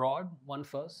the broad one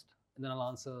first, and then I'll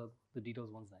answer the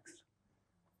details ones next.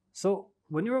 So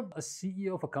when you're a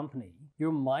CEO of a company,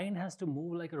 your mind has to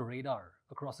move like a radar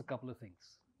across a couple of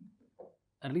things.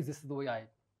 At least this is the way I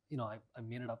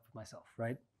made it up for myself,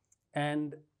 right?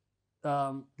 And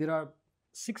there are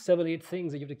 6, 7, 8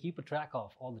 things that you have to keep a track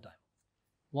of all the time.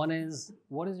 One is,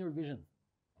 what is your vision?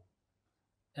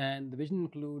 And the vision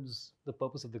includes the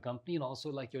purpose of the company and also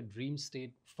like your dream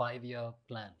state 5-year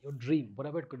plan, your dream,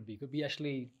 whatever it could be. It could be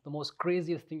actually the most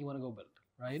craziest thing you want to go build,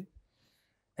 right?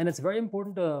 And it's very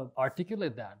important to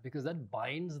articulate that because that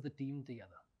binds the team together.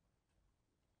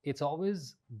 It's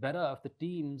always better if the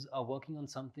teams are working on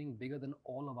something bigger than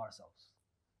all of ourselves.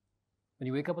 When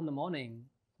you wake up in the morning,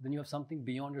 then you have something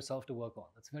beyond yourself to work on.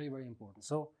 That's very, very important.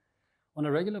 So on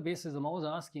a regular basis, I'm always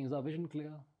asking, is our vision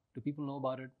clear? Do people know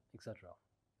about it, etc.?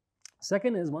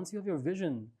 Second is, once you have your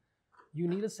vision, you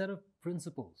need a set of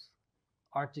principles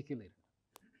articulated,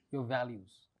 your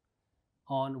values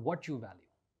on what you value.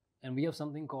 And we have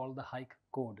something called the HIKE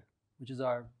code, which is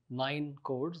our 9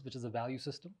 codes, which is a value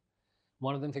system.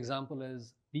 One of them, for example,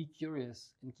 is be curious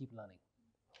and keep learning.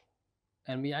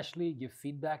 And we actually give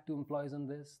feedback to employees on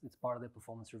this. It's part of their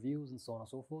performance reviews and so on and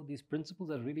so forth. These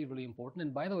principles are really, really important.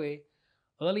 And by the way,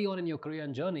 early on in your career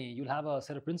and journey, you'll have a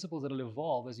set of principles that will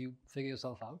evolve as you figure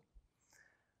yourself out.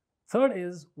 Third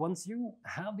is, once you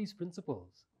have these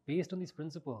principles, based on these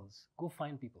principles, go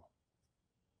find people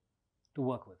to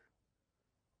work with.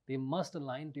 They must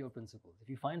align to your principles. If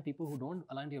you find people who don't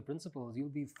align to your principles, you'll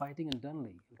be fighting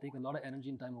internally. It'll take a lot of energy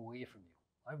and time away from you.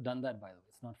 I've done that, by the way.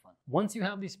 It's not fun. Once you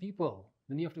have these people,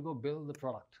 then you have to go build the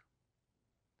product,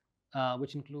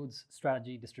 which includes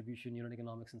strategy, distribution, unit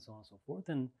economics, and so on and so forth.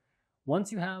 And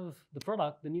once you have the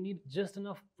product, then you need just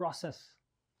enough process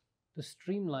to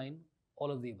streamline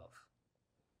all of the above.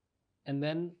 And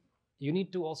then you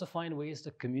need to also find ways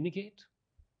to communicate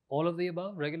all of the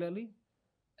above regularly.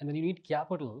 And then you need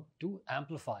capital to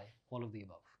amplify all of the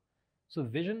above. So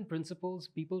vision, principles,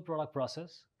 people, product,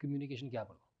 process, communication,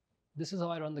 capital. This is how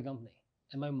I run the company.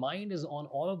 And my mind is on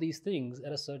all of these things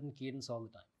at a certain cadence all the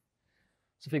time.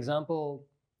 So for example,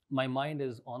 my mind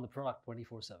is on the product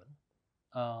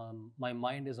 24/7. My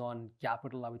mind is on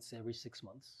capital, I would say, every 6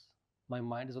 months. My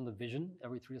mind is on the vision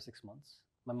every 3 or 6 months.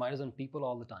 My mind is on people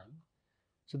all the time.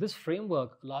 So this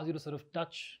framework allows you to sort of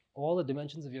touch all the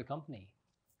dimensions of your company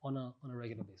on a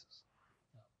regular basis.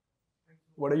 Yeah.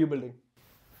 What are you building?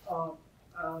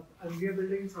 And we are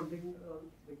building something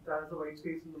like that has a white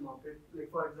space in the market.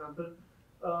 Like for example,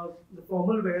 the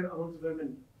formal wear amongst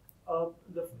women.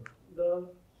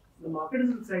 The market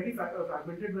is slightly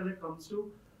fragmented when it comes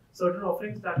to certain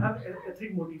offerings that have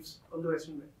ethnic motifs on the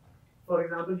Western wear. For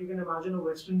example, you can imagine a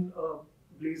Western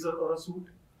blazer or a suit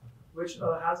which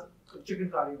has a chicken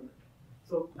curry on it.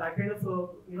 So that kind of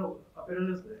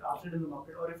apparel is absent in the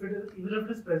market, or if it is, even if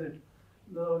it is present,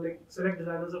 the select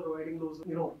designers are providing those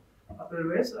apparel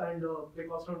wears, and they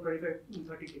cost around 25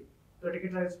 30K.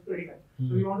 30K price is pretty high.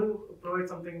 So we want to provide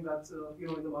something that's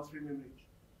in the mass premium range.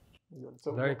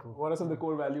 So very cool. What are some of the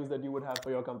core values that you would have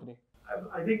for your company?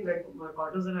 I think my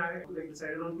partners and I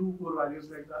decided on 2 core values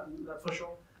that's for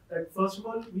sure. That first of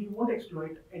all, we won't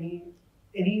exploit any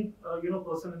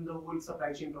person in the whole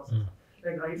supply chain process.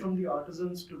 Right from the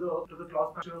artisans to the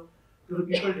cloth manufacturer to the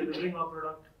people delivering our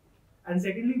product. And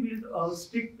secondly, we'll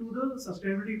stick to the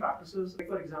sustainability practices. Like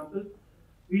for example,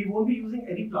 we won't be using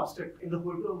any plastic in the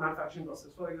whole manufacturing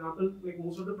process. For example,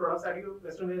 most of the products that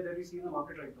Western wear that we see in the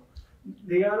market right now,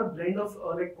 they are a blend of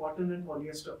cotton and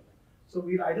polyester. So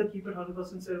we'll either keep it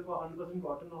 100% silk or 100%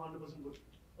 cotton or 100% wool,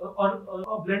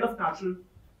 or a blend of natural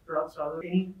products rather than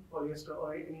any polyester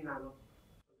or any nylon.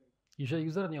 You should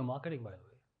use that in your marketing, by the way.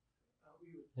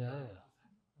 Yeah.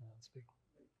 That's big.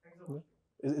 Thanks so much.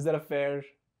 Is that a fair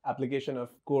application of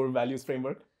core values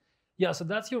framework? Yeah, so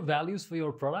that's your values for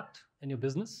your product and your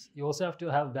business. You also have to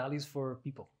have values for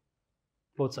people,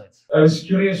 both sides. I was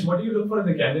curious, what do you look for in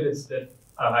the candidates that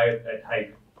are hired at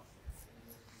Hike?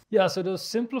 Yeah, so to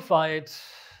simplify it,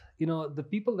 the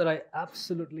people that I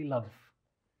absolutely love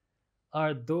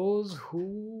are those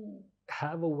who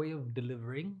have a way of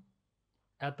delivering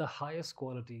at the highest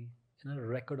quality in a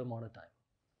record amount of time.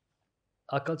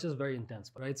 Our culture is very intense,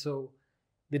 right? So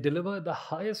they deliver the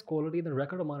highest quality in a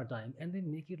record amount of time, and they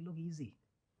make it look easy.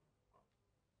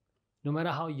 No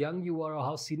matter how young you are or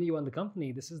how senior you are in the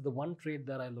company, this is the one trait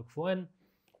that I look for. And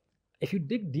if you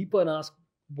dig deeper and ask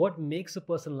what makes a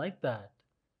person like that,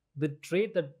 the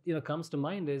trait that comes to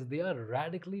mind is they are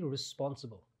radically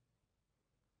responsible.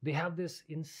 They have this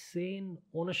insane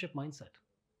ownership mindset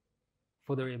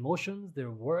for their emotions,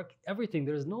 their work, everything.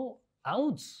 There is no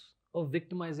ounce of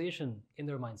victimization in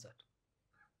their mindset.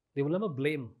 They will never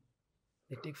blame.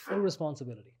 They take full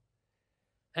responsibility.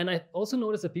 And I also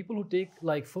notice that people who take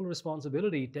full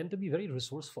responsibility tend to be very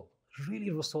resourceful,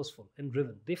 really resourceful and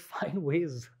driven. They find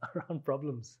ways around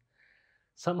problems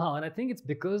somehow. And I think it's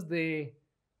because they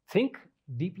think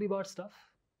deeply about stuff.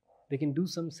 They can do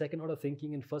some second order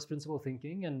thinking and first principle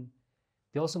thinking, and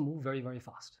they also move very, very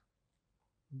fast.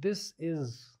 This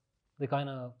is the kind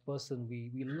of person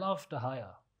we love to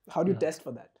hire. How do you test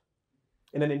for that?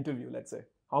 In an interview, let's say.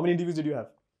 How many interviews did you have?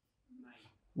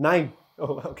 9.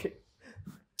 Oh, okay.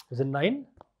 Was it 9? 9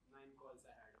 calls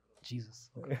I had. Jesus.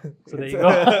 Okay. So there you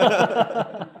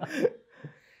go.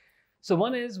 So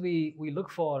one is we look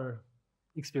for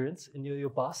experience in your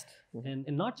past, and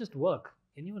not just work,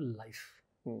 in your life.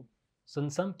 So in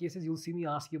some cases, you'll see me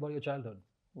ask you about your childhood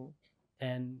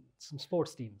and some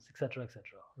sports teams, etc.,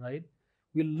 right?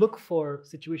 We look for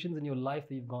situations in your life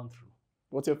that you've gone through.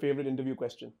 What's your favorite interview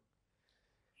question?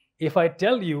 If I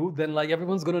tell you, then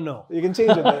everyone's going to know. You can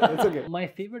change it. It's okay. My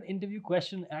favorite interview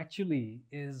question actually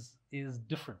is is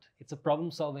different. It's a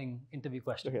problem-solving interview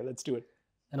question. Okay, let's do it.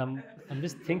 And I'm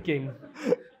just thinking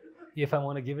if I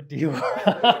want to give it to you.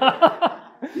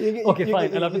 Okay,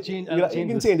 fine. I'll have to change. You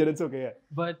can change it. It's okay. Yeah.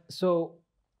 But so,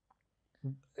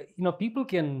 people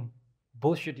can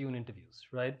bullshit you in interviews,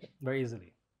 right? Very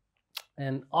easily.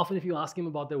 And often, if you ask them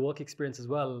about their work experience as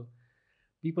well,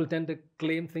 people tend to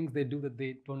claim things they do that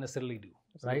they don't necessarily do,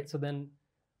 right? So then,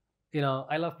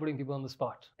 I love putting people on the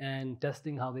spot and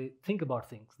testing how they think about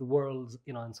things, the worlds,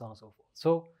 and so on and so forth.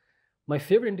 So my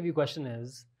favorite interview question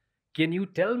is, can you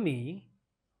tell me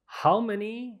how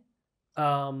many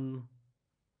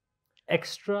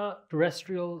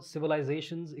extraterrestrial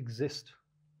civilizations exist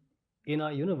in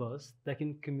our universe that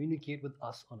can communicate with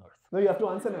us on Earth? No, you have to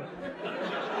answer now.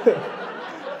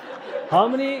 How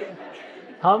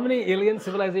many alien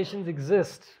civilizations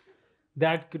exist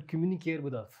that could communicate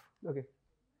with Earth? Okay.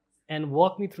 And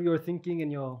walk me through your thinking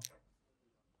and your...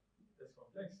 That's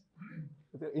complex.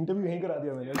 Interview यहीं करा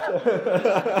दिया मैंने.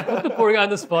 Put the poor guy on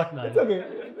the spot, man. It's okay.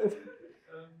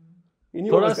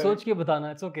 थोड़ा सोच के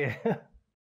बताना. It's okay.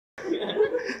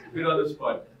 We're on the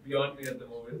spot. Beyond me at the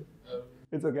moment.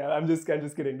 It's okay. I'm just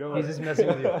kidding. Don't worry. He's just messing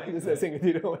with you. I'm just messing with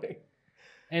you. Don't worry.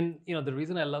 And the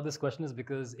reason I love this question is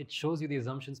because it shows you the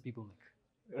assumptions people make.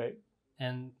 Right.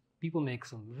 And people make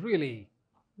some really,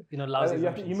 lousy You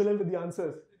have to assumptions. email him with the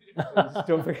answers. Just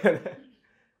don't forget that.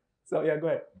 So yeah, go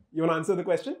ahead. You want to answer the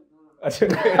question? Hi,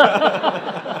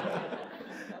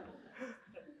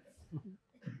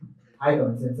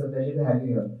 Kavin. It's a pleasure to have you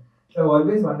here. So I've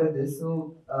always wondered this.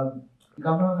 So you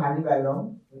come from a family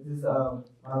background, which is one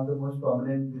of the most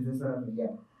prominent businessmen of India.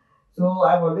 So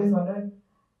I've always wondered,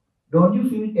 don't you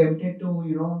feel tempted to,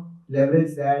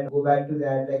 leverage that, go back to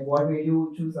that? Like, what made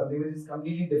you choose something which is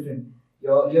completely different?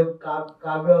 You've carved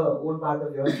a own path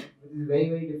of yours, which is very,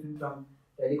 very different from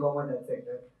telecom or that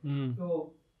sector.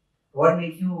 So what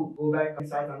makes you go back and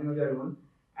start something of your own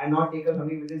and not take up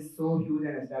something which is so huge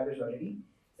and established already?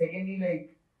 Secondly,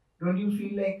 don't you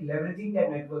feel like leveraging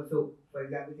that network? So, for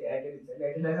example, the Airtel itself.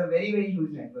 Airtel has a very, very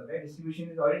huge network, right? Distribution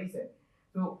is already set.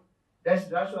 So,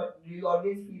 does Rush, or do you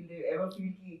always feel, do you ever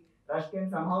feel that Rush can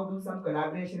somehow do some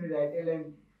collaboration with Airtel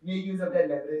and make use of that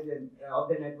leverage and of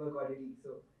the network already?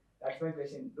 So, that's my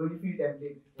question. Don't you feel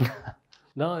tempted?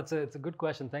 No, it's a good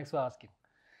question. Thanks for asking.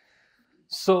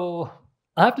 So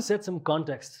I have to set some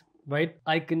context, right?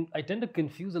 I tend to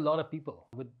confuse a lot of people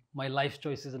with my life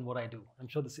choices and what I do. I'm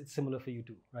sure it's similar for you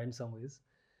too, right? In some ways.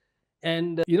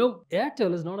 And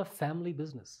Airtel is not a family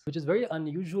business, which is very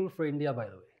unusual for India, by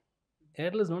the way.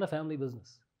 Airtel is not a family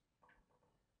business.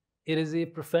 It is a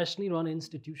professionally run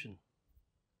institution,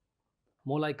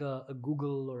 more like a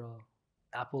Google or a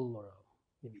Apple or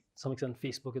maybe to some extent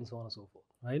Facebook and so on and so forth,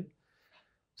 right?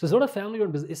 So it's not a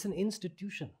family-run business, it's an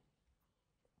institution.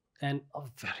 And a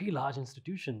very large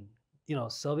institution,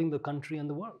 serving the country and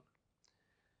the world.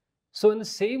 So in the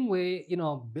same way,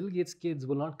 Bill Gates' kids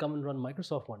will not come and run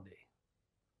Microsoft one day.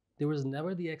 There was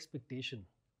never the expectation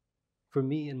for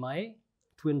me and my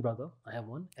twin brother, I have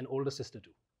one, and older sister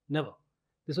too. Never.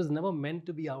 This was never meant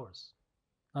to be ours.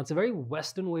 Now, it's a very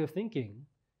Western way of thinking,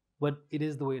 but it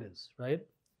is the way it is, right?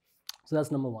 So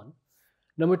that's number one.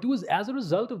 Number two is, as a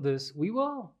result of this, we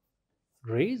were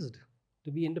raised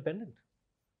to be independent.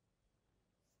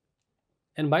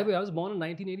 And by the way, I was born in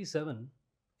 1987.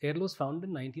 Airtel was founded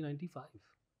in 1995.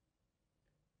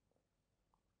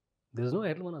 There's no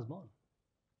Airtel when I was born.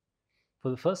 For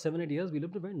the first 7-8 years, we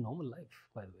lived a very normal life,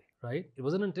 by the way, right? It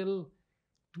wasn't until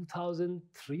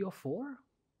 2003 or 4,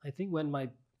 I think, when my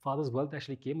father's wealth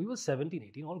actually came. We were 17,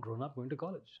 18, all grown up, going to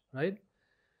college, right?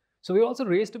 So we were also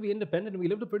raised to be independent, and we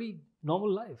lived a pretty normal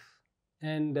life.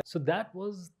 And so that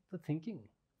was the thinking.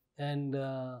 And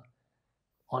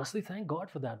honestly, thank God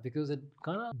for that, because it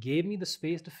kind of gave me the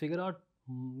space to figure out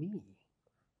me,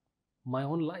 my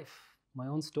own life, my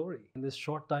own story in this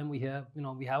short time we have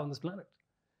on this planet.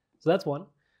 So that's one.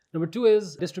 Number two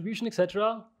is distribution,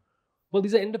 etc. Well,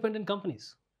 these are independent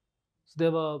companies. So they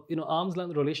have a arm's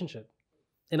length relationship.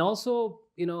 And also,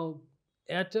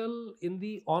 Airtel in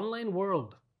the online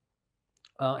world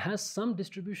has some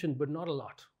distribution, but not a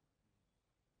lot.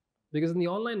 Because in the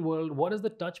online world, what is the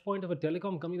touch point of a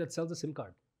telecom company that sells a SIM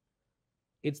card?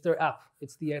 It's their app.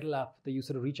 It's the Airtel app that you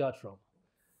sort of recharge from.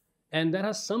 And that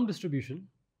has some distribution,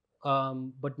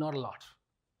 but not a lot.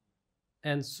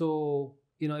 And so,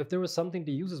 if there was something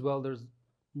to use as well, there's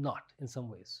not in some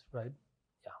ways, right?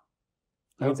 Yeah.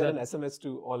 You can send an SMS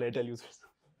to all Airtel users.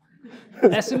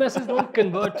 SMSs don't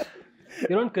convert.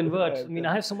 They don't convert. I mean,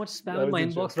 I have so much spam in my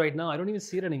inbox right now. I don't even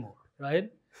see it anymore, right?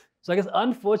 So I guess,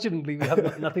 unfortunately, we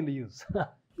have nothing to use.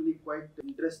 Actually quite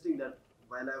interesting that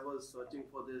while I was searching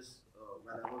for this,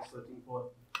 while I was searching for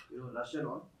Russian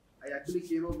on, I actually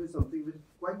came up with something which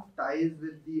quite ties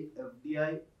with the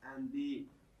FDI and the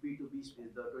B2B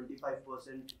space, the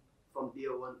 25% from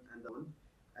tier one and the one,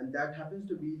 and that happens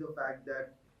to be the fact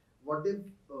that what if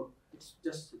it's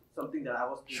just something that I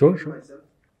was thinking to myself,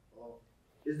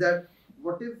 is that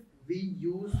what if we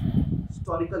use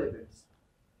historical events,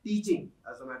 teaching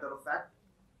as a matter of fact,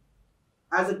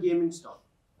 as a gaming stuff,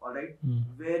 all right,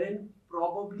 wherein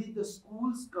probably the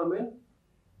schools come in,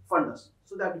 fund us,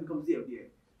 so that becomes the FDI.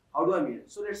 How do I mean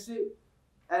it? So let's say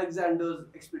Alexander's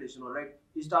expedition, all right,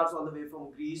 he starts all the way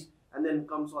from Greece and then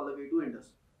comes all the way to Indus,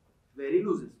 where he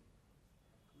loses.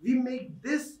 We make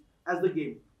this as the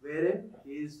game, wherein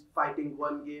he is fighting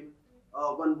one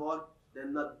war,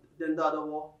 then the other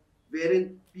war,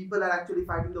 wherein people are actually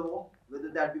fighting the war, whether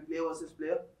that be player versus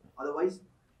player, otherwise,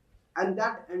 and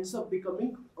that ends up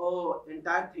becoming an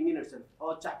entire thing in itself,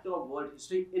 a chapter of world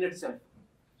history in itself.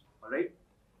 All right,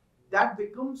 that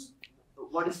becomes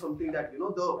what is something that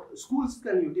the schools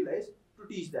can utilize to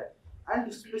teach that,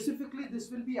 and specifically this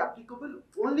will be applicable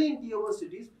only in tier 1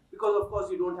 cities, because of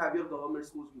course you don't have your government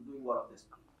schools doing all of this.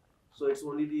 So it's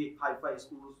only the hi-fi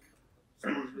schools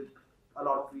with a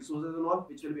lot of resources and all,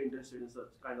 which will be interested in such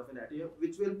kind of an idea,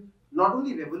 which will not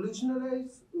only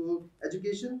revolutionize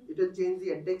education, it will change the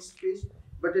edtech space,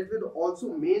 but it will also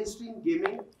mainstream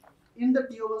gaming in the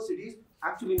tier 1 cities.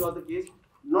 Actually not the case,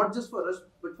 not just for us,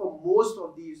 but for most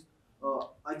of these,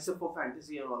 except for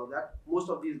fantasy and all of that, most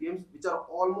of these games, which are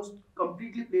almost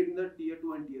completely played in the tier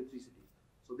 2 and tier 3 cities.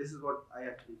 So this is what I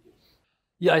actually think.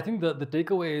 Yeah, I think the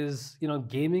takeaway is,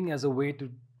 gaming as a way to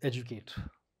educate,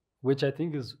 which I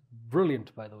think is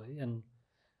brilliant, by the way. And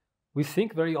we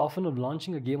think very often of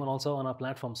launching a game and also on our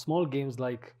platform, small games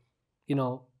like,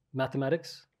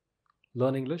 mathematics,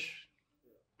 learn English,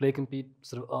 play, compete,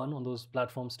 sort of earn on those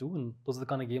platforms too. And those are the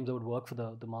kind of games that would work for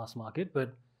the mass market.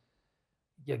 But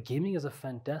yeah, gaming is a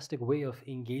fantastic way of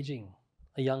engaging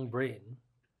a young brain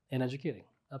and educating.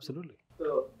 Absolutely.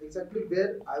 Exactly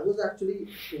where I was actually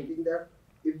thinking that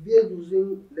if we are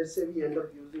using, let's say we end up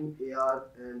using AR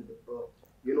and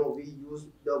we use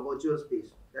the virtual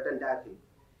space, that entire thing.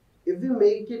 If we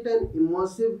make it an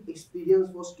immersive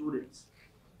experience for students,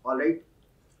 all right,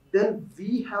 then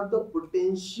we have the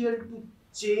potential to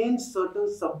change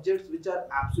certain subjects which are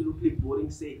absolutely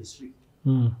boring, say history.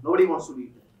 Nobody wants to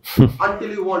read that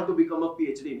until you want to become a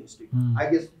PhD in history. I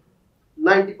guess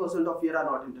 90% of you are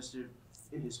not interested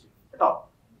in history at all.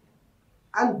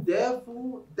 And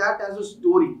therefore, that as a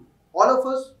story, all of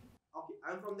us, okay,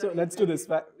 I'm from that. So let's do this.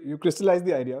 You crystallize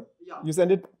the idea. Yeah. You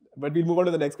send it, but we'll move on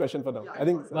to the next question for now. Yeah, I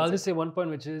think. Well, I'll just say one point,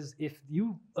 which is if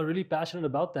you are really passionate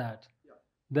about that,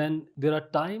 then there are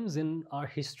times in our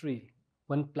history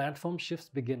when platform shifts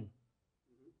begin.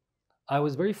 I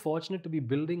was very fortunate to be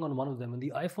building on one of them. When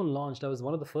the iPhone launched, I was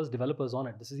one of the first developers on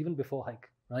it. This is even before Hike,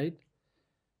 right?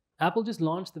 Apple just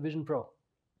launched the Vision Pro.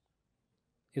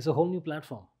 It's a whole new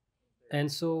platform. And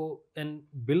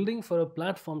building for a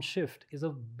platform shift is a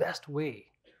best way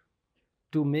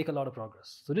to make a lot of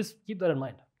progress. So just keep that in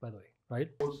mind, by the way, right?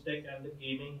 Sports tech and the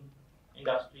gaming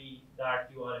industry that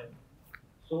you are in.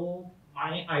 So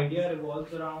my idea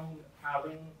revolves around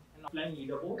having an offline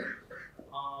leaderboard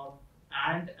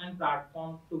and a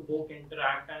platform to both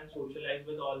interact and socialize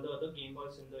with all the other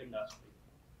gamers in the industry.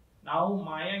 Now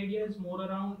my idea is more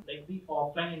around like the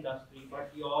offline industry,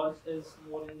 but yours is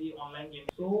more in the online gaming.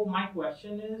 So my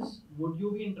question is, would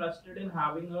you be interested in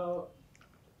having a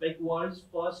world's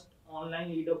first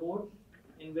online leaderboard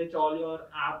in which all your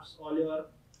apps, all your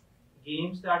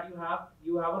games that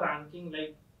you have a ranking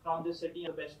like from this city,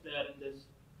 the best player in this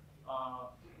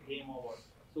game or what?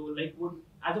 So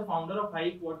as a founder of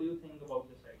Hype, what do you think about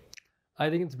this idea?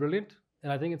 I think it's brilliant,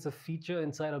 and I think it's a feature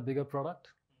inside a bigger product.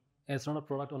 And it's not a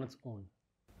product on its own.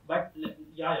 But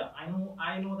I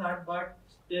know that, but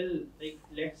still,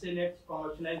 let's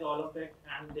commercialize all of it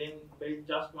and then build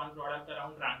just one product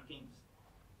around rankings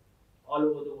all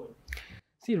over the world.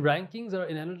 See, rankings are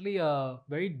inherently a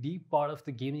very deep part of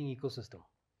the gaming ecosystem.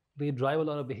 They drive a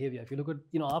lot of behavior. If you look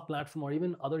at our platform or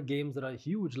even other games that are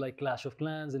huge like Clash of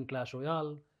Clans and Clash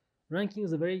Royale, ranking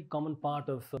is a very common part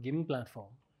of a gaming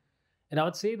platform. And I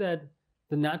would say that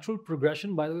the natural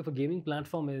progression, by the way, for gaming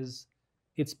platform is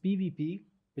it's PvP,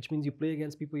 which means you play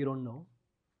against people you don't know.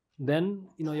 Then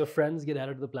your friends get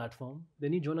added to the platform.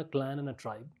 Then you join a clan and a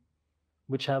tribe,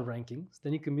 which have rankings.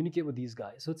 Then you communicate with these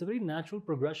guys. So it's a very natural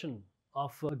progression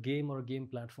of a game or a game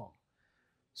platform.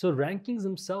 So rankings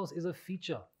themselves is a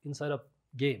feature inside a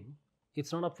game.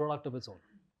 It's not a product of its own.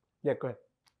 Yeah, go ahead.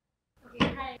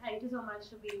 Okay, hi. Thank you so much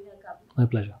for being here, Kavin. My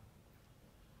pleasure.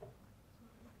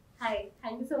 Hi,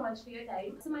 thank you so much for your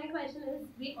time. So my question is,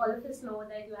 we all of us know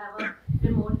that you have a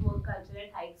remote work culture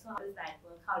at Hike. So how does that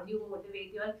work? How do you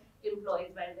motivate your employees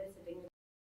while they're sitting with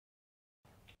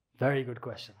Very good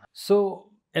question. So,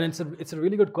 and it's a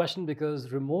really good question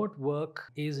because remote work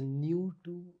is new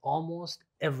to almost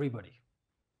everybody.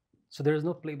 So there is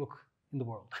no playbook in the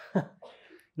world.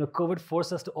 COVID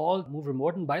forced us to all move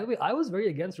remote. And by the way, I was very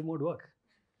against remote work.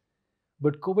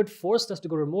 But COVID forced us to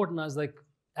go remote, and I was like,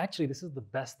 actually, this is the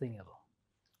best thing ever.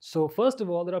 So first of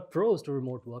all, there are pros to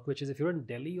remote work, which is if you're in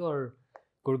Delhi or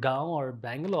Gurgaon or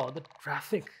Bangalore, the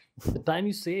traffic, the time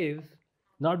you save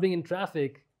not being in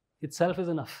traffic itself is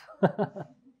enough.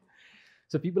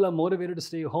 So people are motivated to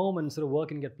stay home and sort of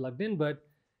work and get plugged in. But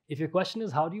if your question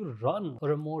is how do you run a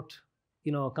remote,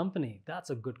 company, that's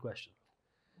a good question.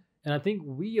 And I think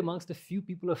we amongst a few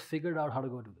people have figured out how to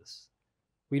go do this.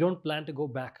 We don't plan to go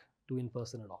back to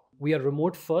in-person at all. We are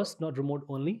remote first, not remote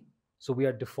only. So we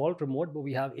are default remote, but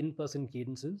we have in-person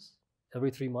cadences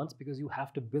every 3 months because you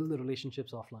have to build the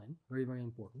relationships offline. Very, very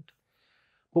important.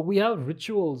 But we have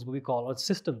rituals, what we call, or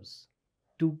systems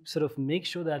to sort of make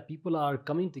sure that people are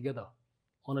coming together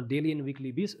on a daily and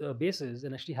weekly basis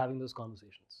and actually having those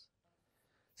conversations.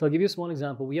 So I'll give you a small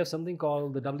example. We have something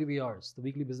called the WBRs, the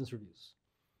Weekly Business Reviews.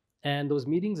 And those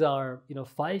meetings are,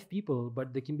 5 people,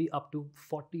 but they can be up to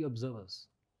 40 observers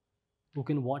who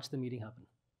can watch the meeting happen.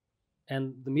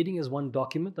 And the meeting is one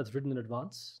document that's written in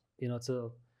advance.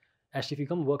 Actually, if you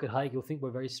come work at Hike, you'll think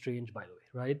we're very strange, by the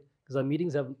way, right? Because our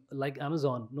meetings have, like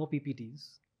Amazon, no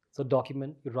PPTs. So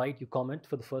document, you write, you comment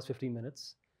for the first 15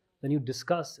 minutes, then you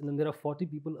discuss, and then there are 40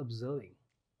 people observing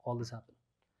all this happen.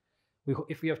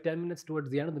 If we have 10 minutes towards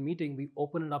the end of the meeting, we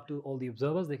open it up to all the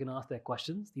observers. They can ask their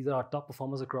questions. These are our top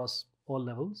performers across all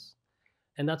levels.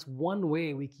 And that's one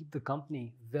way we keep the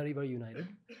company very, very united.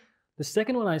 The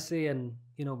second one I say, and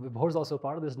Vibhor is also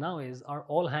part of this now, is our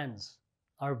all hands,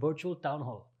 our virtual town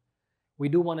hall. We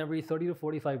do one every 30 to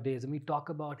 45 days, and we talk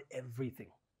about everything.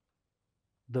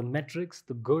 The metrics,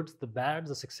 the goods, the bads,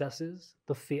 the successes,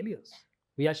 the failures.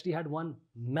 We actually had one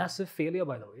massive failure,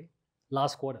 by the way,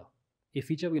 last quarter. A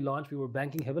feature we launched, we were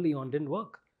banking heavily on, didn't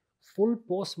work. Full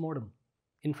post-mortem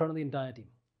in front of the entire team.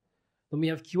 Then we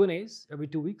have Q&As every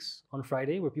 2 weeks on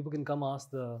Friday where people can come ask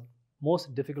the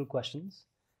most difficult questions.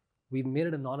 We've made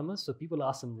it anonymous, so people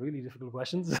ask some really difficult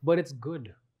questions, but it's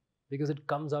good because it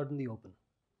comes out in the open.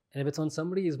 And if it's on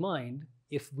somebody's mind,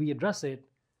 if we address it,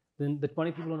 then the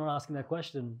 20 people who are not asking that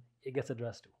question, it gets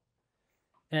addressed too.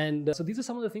 And so these are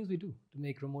some of the things we do to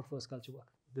make remote first culture work.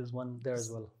 There's one there as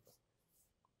well.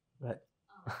 Right.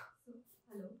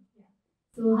 Hello. Yeah.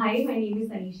 So hi, my name is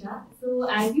Anisha. So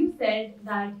as you said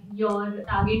that your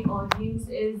target audience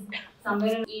is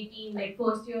somewhere around 18, like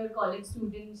first year college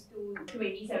students to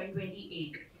 27,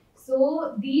 28.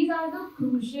 So these are the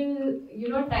crucial,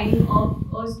 time of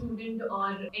a student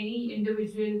or any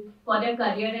individual for their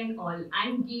career and all.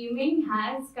 And gaming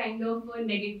has kind of a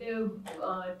negative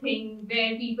thing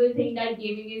where people think that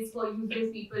gaming is for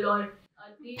useless people or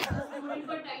they just do it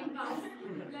for time pass.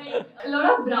 Like a lot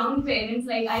of brown parents,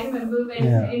 like I remember when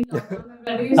in lockdown, my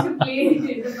brother used to play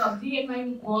the PUBG and my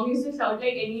mom used to shout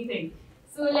like anything.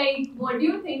 So like, what do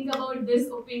you think about this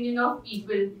opinion of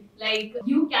people? Like,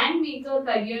 you can make a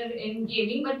career in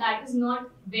gaming, but that is not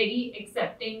very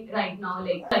accepting right now,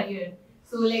 like career.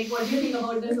 So like, what do you think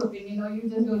about this opinion, or you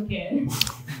just don't care?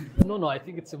 No, I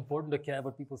think it's important to care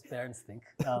what people's parents think.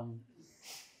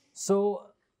 So,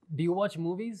 do you watch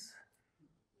movies?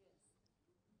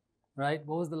 Right?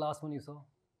 What was the last one you saw?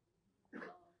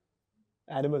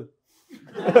 Animal.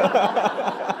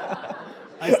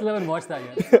 I still haven't watched that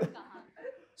yet.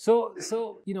 So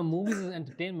movies is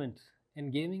entertainment,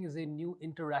 and gaming is a new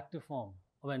interactive form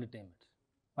of entertainment.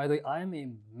 By the way, I am a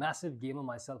massive gamer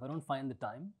myself. I don't find the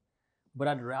time, but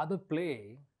I'd rather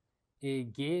play a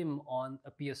game on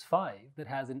a PS5 that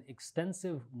has an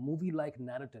extensive movie-like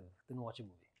narrative than watch a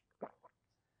movie.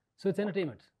 So it's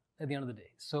entertainment at the end of the day.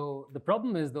 So the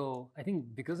problem is, though, I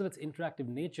think because of its interactive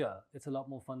nature, it's a lot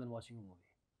more fun than watching a movie.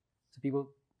 So people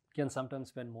can sometimes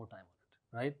spend more time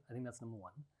on it, right? I think that's number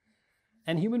one.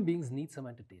 And human beings need some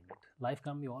entertainment. Life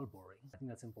can't be all boring. I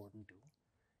think that's important too.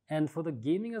 And for the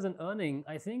gaming as an earning,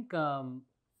 I think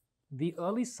the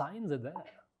early signs are there,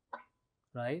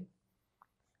 right?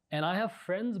 And I have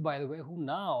friends, by the way, who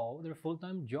now their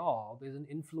full-time job is an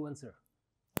influencer.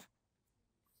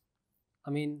 I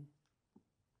mean,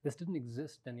 this didn't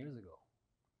exist 10 years ago.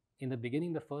 In the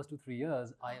beginning, the first 2-3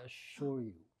 years, I assure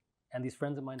you, and these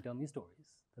friends of mine tell me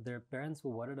stories, that their parents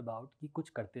were worried about ki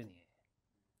kuch karte nahi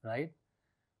hai, right?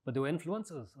 But they were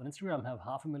influencers. On Instagram, have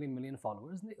 500,000 million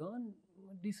followers, and they earn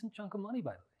a decent chunk of money,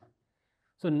 by the way.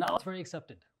 So now it's very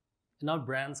accepted. And now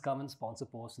brands come and sponsor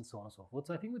posts and so on and so forth.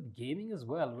 So I think with gaming as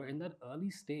well, we're in that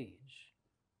early stage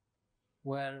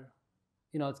where,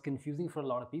 it's confusing for a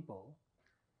lot of people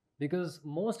because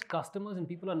most customers and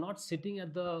people are not sitting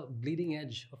at the bleeding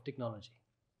edge of technology.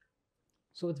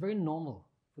 So it's very normal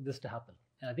for this to happen.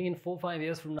 And I think in 4 or 5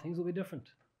 years from now, things will be different.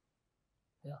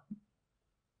 Yeah.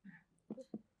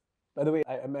 By the way,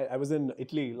 I was in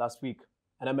Italy last week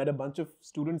and I met a bunch of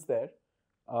students there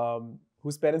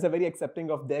whose parents are very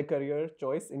accepting of their career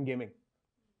choice in gaming.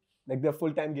 Like they're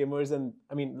full-time gamers and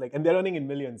and they're earning in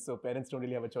millions, so parents don't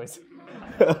really have a choice.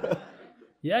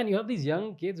 Yeah, and you have these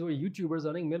young kids who are YouTubers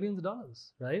earning millions of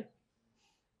dollars, right?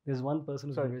 There's one person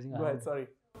who's been raising a hand. Go ahead, sorry.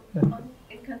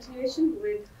 In continuation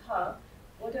with her,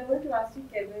 what I want to ask you,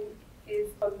 Kevin, is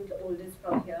probably the oldest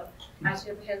from here, as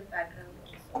you have a health background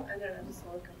also, and run a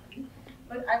small company.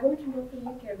 But I want to know from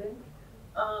you, Kevin,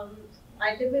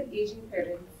 I live with aging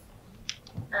parents,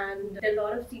 and there are a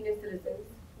lot of senior citizens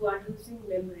who are losing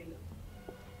memory.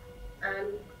 And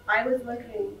I was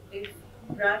wondering if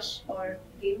Brush or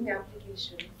gaming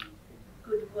applications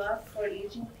could work for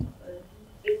aging people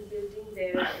in building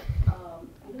their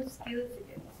skills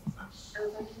again. I was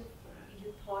wondering if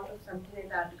you thought of something like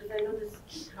that, because I know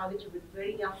this targets a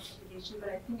very young application, but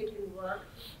I think it can work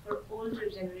for older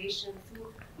generations who,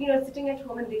 sitting at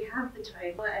home and they have the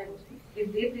time, and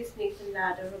if they play Snakes and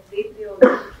Ladder, or if they play all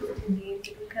these interesting games,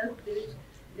 it will help build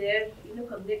their,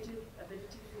 cognitive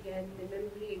abilities again, their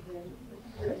memory again,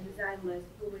 people with Alzheimer's,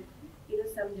 people with,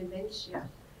 some dementia.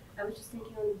 I was just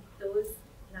thinking on those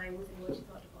lines and what you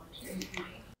thought about it.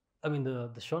 I mean, the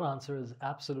short answer is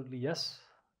absolutely yes.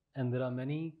 And there are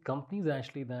many companies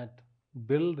actually that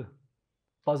build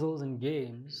puzzles and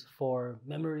games for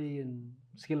memory and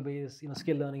skill-based,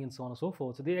 skill learning and so on and so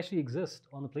forth. So they actually exist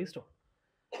on the Play Store.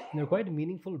 And they're quite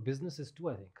meaningful businesses too,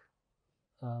 I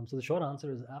think. So the short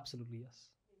answer is absolutely yes.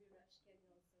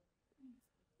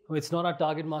 It's not our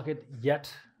target market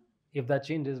yet. If that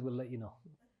changes, we'll let you know.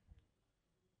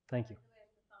 Thank you.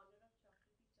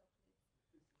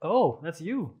 Oh, that's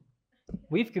you.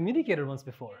 We've communicated once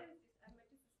before.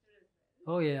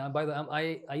 Oh yeah, by the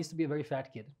way, I used to be a very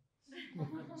fat kid.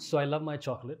 So I love my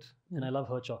chocolate and I love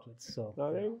her chocolates. So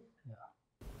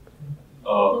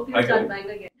Hope you start buying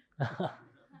again.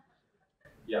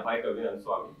 Yeah, hi Kavin, I'm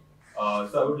Swami.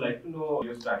 So I would like to know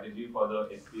your strategy for the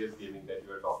FPS gaming that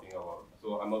you are talking about.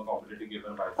 So I'm a competitive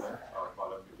gamer myself,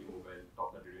 Call of Duty Mobile,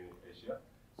 top 32 in Asia.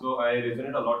 So I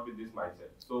resonate a lot with this mindset.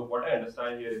 So what I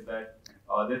understand here is that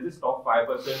there's this top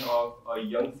 5% of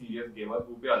young serious gamers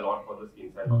who pay a lot for the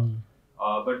skins and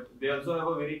all. But they also have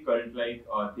a very cult-like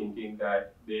thinking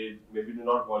that they maybe do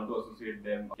not want to associate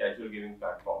them with casual gaming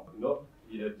platform.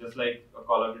 Just like a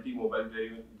Call of Duty Mobile where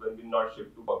even will not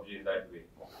shift to PUBG in that way.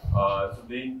 So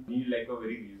they need like a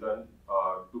very reason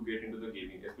to get into the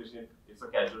gaming, especially if it's a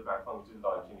casual platform which is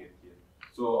launching it here.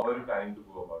 So how are you planning to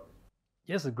go about it?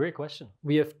 Yes, a great question.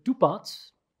 We have two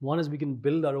parts. One is we can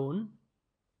build our own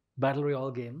battle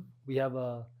royale game. We have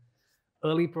a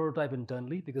early prototype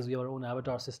internally because we have our own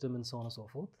avatar system and so on and so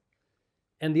forth.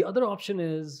 And the other option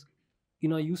is,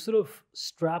 you sort of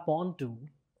strap onto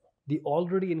the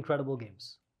already incredible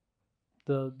games.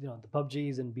 The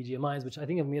PUBGs and BGMIs, which I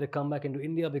think have made a comeback into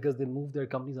India because they moved their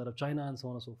companies out of China and so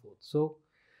on and so forth. So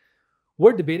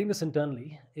we're debating this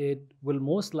internally. It will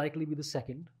most likely be the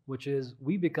second, which is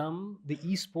we become the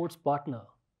esports partner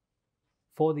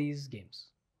for these games.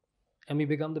 And we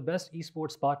become the best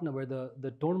esports partner where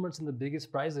the tournaments and the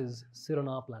biggest prizes sit on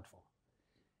our platform.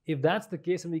 If that's the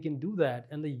case and we can do that,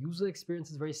 and the user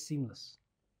experience is very seamless,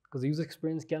 because the user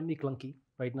experience can be clunky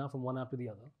right now from one app to the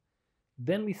other,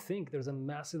 then we think there's a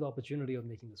massive opportunity of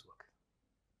making this work.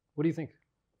 What do you think?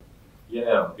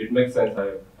 Yeah, it makes sense.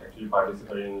 I actually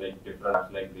participated in different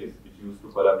apps like this, which used to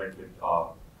collaborate with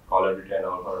Call of Duty and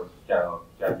all for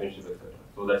championship, etc.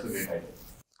 So that's a great idea.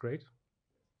 Great.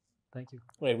 Thank you.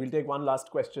 Right, we'll take one last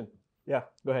question. Yeah,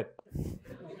 go ahead.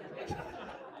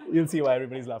 You'll see why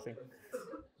everybody's laughing.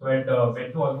 So I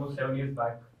went to almost 7 years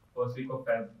back, first week of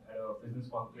Feb, at a business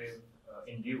conclave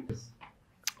in Diu.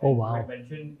 Oh wow. I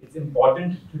mentioned it's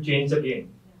important to change the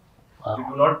game. Wow. You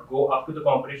do not go up to the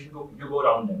competition, you go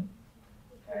around them.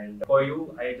 And for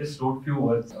you, I just wrote few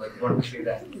words. I want to say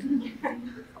that.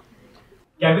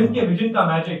 Kevin के vision का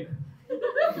magic.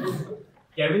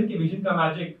 Kevin के vision का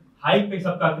magic. Hike पे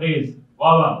सबका craze.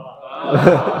 वाह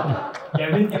वाह.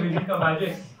 Kevin के vision का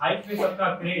magic. हाइक पे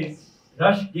सबका क्रेज.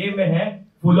 रश गेम में है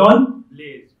full on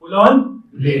blaze. Full on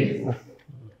blaze.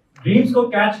 Dreams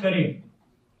को catch करे.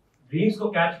 Dreams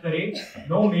को catch करे.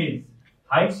 No maze.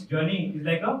 Hike's journey is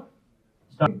like a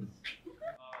star.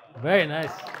 Very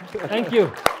nice. Thank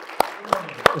you.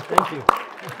 Thank you.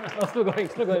 Still going.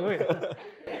 Wait.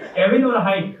 Kevin or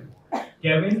hike?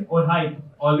 Kevin or hike?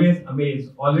 Always amaze.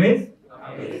 Always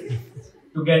amaze.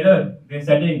 Together, they're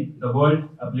setting the world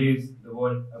ablaze. The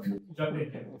world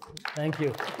ablaze. Thank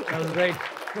you. That was great.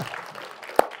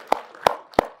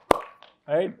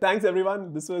 All right, thanks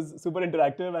everyone. This was super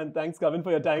interactive, and thanks Kavin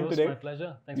for your time today. My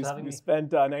pleasure. Thanks for having me. You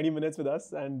spent 90 minutes with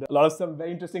us, and a lot of some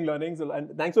very interesting learnings.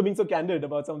 And thanks for being so candid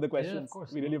about some of the questions. Yeah, of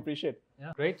course. We really appreciate it.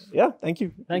 Yeah, great. Yeah, thank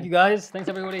you. Thank you guys. Thanks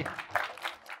everybody.